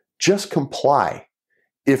 Just comply.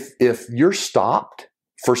 If you're stopped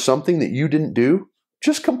for something that you didn't do,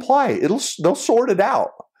 Just comply. They'll sort it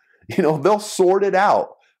out. They'll sort it out.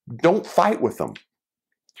 Don't fight with them.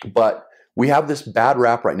 But we have this bad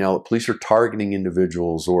rap right now that police are targeting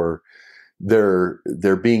individuals or they're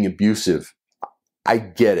being abusive. I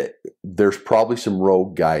get it. There's probably some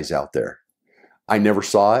rogue guys out there. I never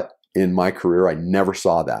saw it in my career. I never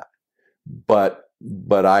saw that. But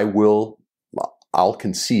I'll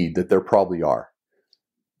concede that there probably are.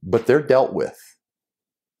 But they're dealt with.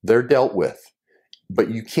 They're dealt with. But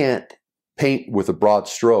you can't paint with a broad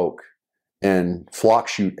stroke and flock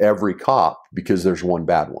shoot every cop because there's one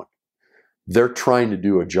bad one. They're trying to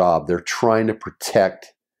do a job. They're trying to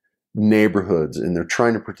protect neighborhoods and they're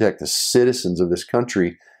trying to protect the citizens of this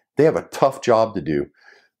country. They have a tough job to do.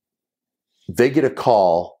 They get a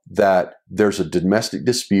call that there's a domestic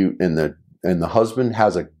dispute and the husband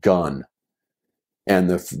has a gun and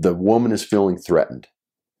the woman is feeling threatened.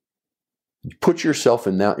 Put yourself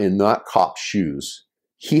in that cop's shoes.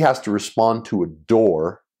 He has to respond to a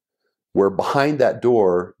door where behind that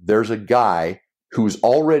door there's a guy who's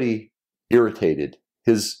already irritated.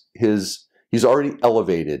 He's already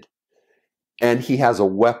elevated, and he has a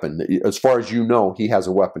weapon. As far as you know, he has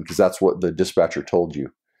a weapon because that's what the dispatcher told you.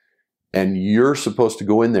 And you're supposed to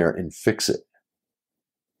go in there and fix it.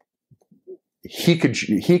 He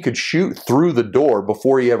could shoot through the door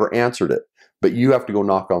before he ever answered it, but you have to go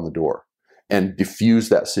knock on the door and diffuse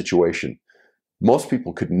that situation. Most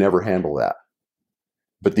people could never handle that.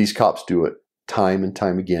 But these cops do it time and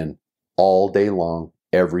time again, all day long,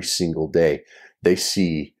 every single day. They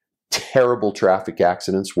see terrible traffic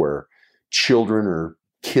accidents where children are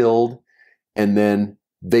killed, and then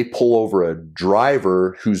they pull over a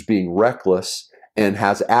driver who's being reckless and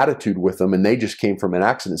has attitude with them, and they just came from an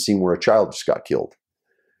accident scene where a child just got killed.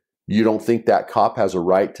 You don't think that cop has a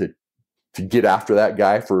right to get after that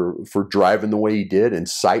guy for driving the way he did and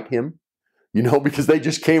cite him? Because they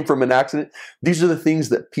just came from an accident. These are the things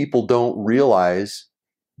that people don't realize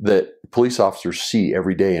that police officers see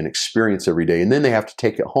every day and experience every day. And then they have to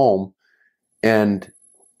take it home and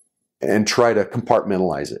try to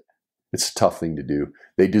compartmentalize it. It's a tough thing to do.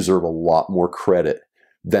 They deserve a lot more credit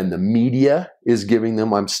than the media is giving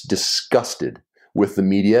them. I'm disgusted with the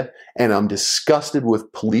media, and I'm disgusted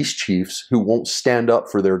with police chiefs who won't stand up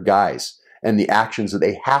for their guys and the actions that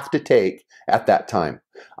they have to take at that time.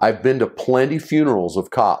 I've been to plenty funerals of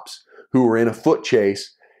cops who were in a foot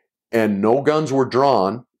chase and no guns were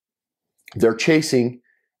drawn. They're chasing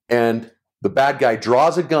and the bad guy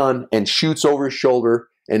draws a gun and shoots over his shoulder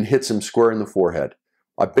and hits him square in the forehead.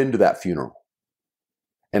 I've been to that funeral.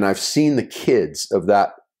 And I've seen the kids of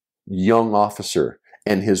that young officer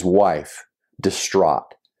and his wife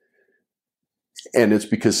distraught. And it's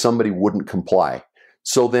because somebody wouldn't comply.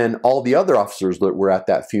 So then all the other officers that were at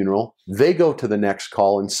that funeral, they go to the next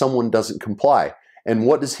call and someone doesn't comply. And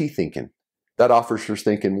what is he thinking? That officer's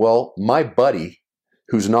thinking, well, my buddy,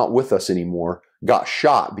 who's not with us anymore, got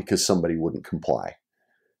shot because somebody wouldn't comply.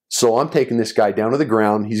 So I'm taking this guy down to the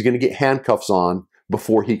ground. He's going to get handcuffs on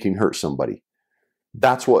before he can hurt somebody.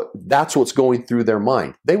 That's what's going through their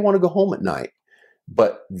mind. They want to go home at night.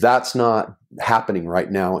 But that's not happening right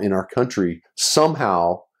now in our country.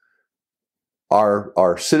 Somehow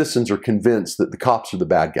our citizens are convinced that the cops are the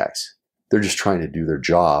bad guys. They're just trying to do their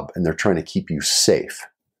job and they're trying to keep you safe.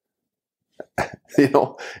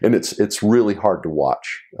 And it's really hard to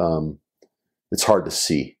watch. It's hard to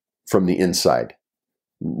see from the inside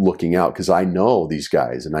looking out, because I know these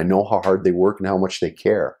guys and I know how hard they work and how much they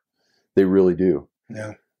care. They really do.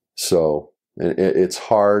 Yeah. So it's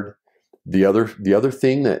hard. The other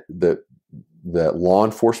thing that law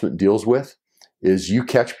enforcement deals with is you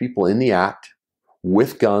catch people in the act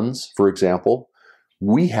with guns, for example.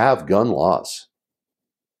 We have gun laws.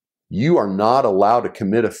 You are not allowed to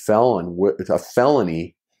commit a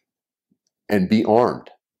felony and be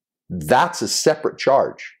armed. That's a separate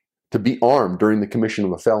charge, to be armed during the commission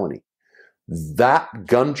of a felony. That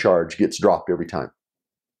gun charge gets dropped every time.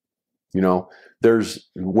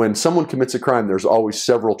 When someone commits a crime, there's always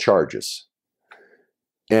several charges.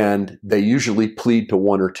 And they usually plead to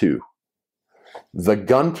one or two. The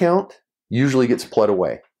gun count usually gets pled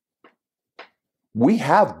away. We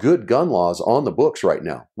have good gun laws on the books right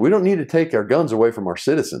now. We don't need to take our guns away from our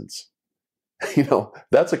citizens.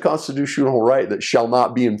 That's a constitutional right that shall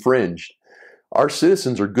not be infringed. Our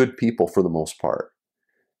citizens are good people for the most part.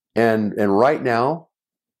 And right now,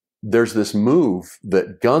 there's this move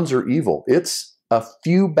that guns are evil. It's a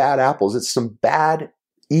few bad apples. It's some bad,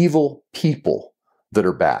 evil people that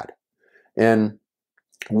are bad. And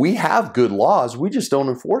we have good laws. We just don't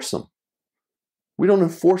enforce them. We don't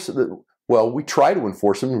enforce it. Well, we try to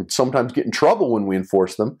enforce them and sometimes get in trouble when we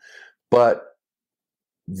enforce them. But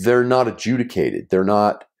they're not adjudicated. They're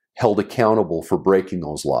not held accountable for breaking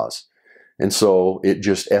those laws. And so it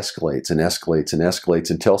just escalates and escalates and escalates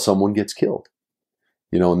until someone gets killed.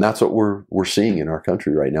 And that's what we're seeing in our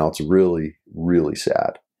country right now. It's really, really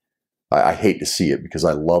sad. I hate to see it because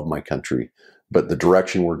I love my country, but the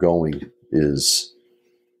direction we're going is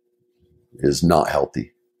not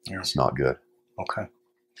healthy. Yeah. It's not good. Okay.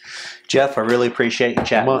 Jeff, I really appreciate you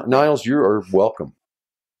chatting. Niles, you are welcome.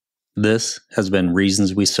 This has been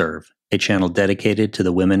Reasons We Serve, a channel dedicated to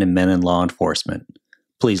the women and men in law enforcement.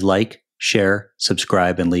 Please like, share,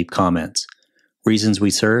 subscribe, and leave comments. Reasons We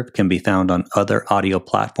Serve can be found on other audio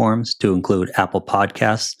platforms to include Apple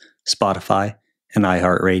Podcasts, Spotify, and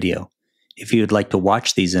iHeartRadio. If you would like to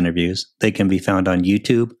watch these interviews, they can be found on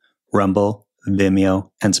YouTube, Rumble, Vimeo,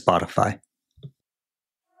 and Spotify.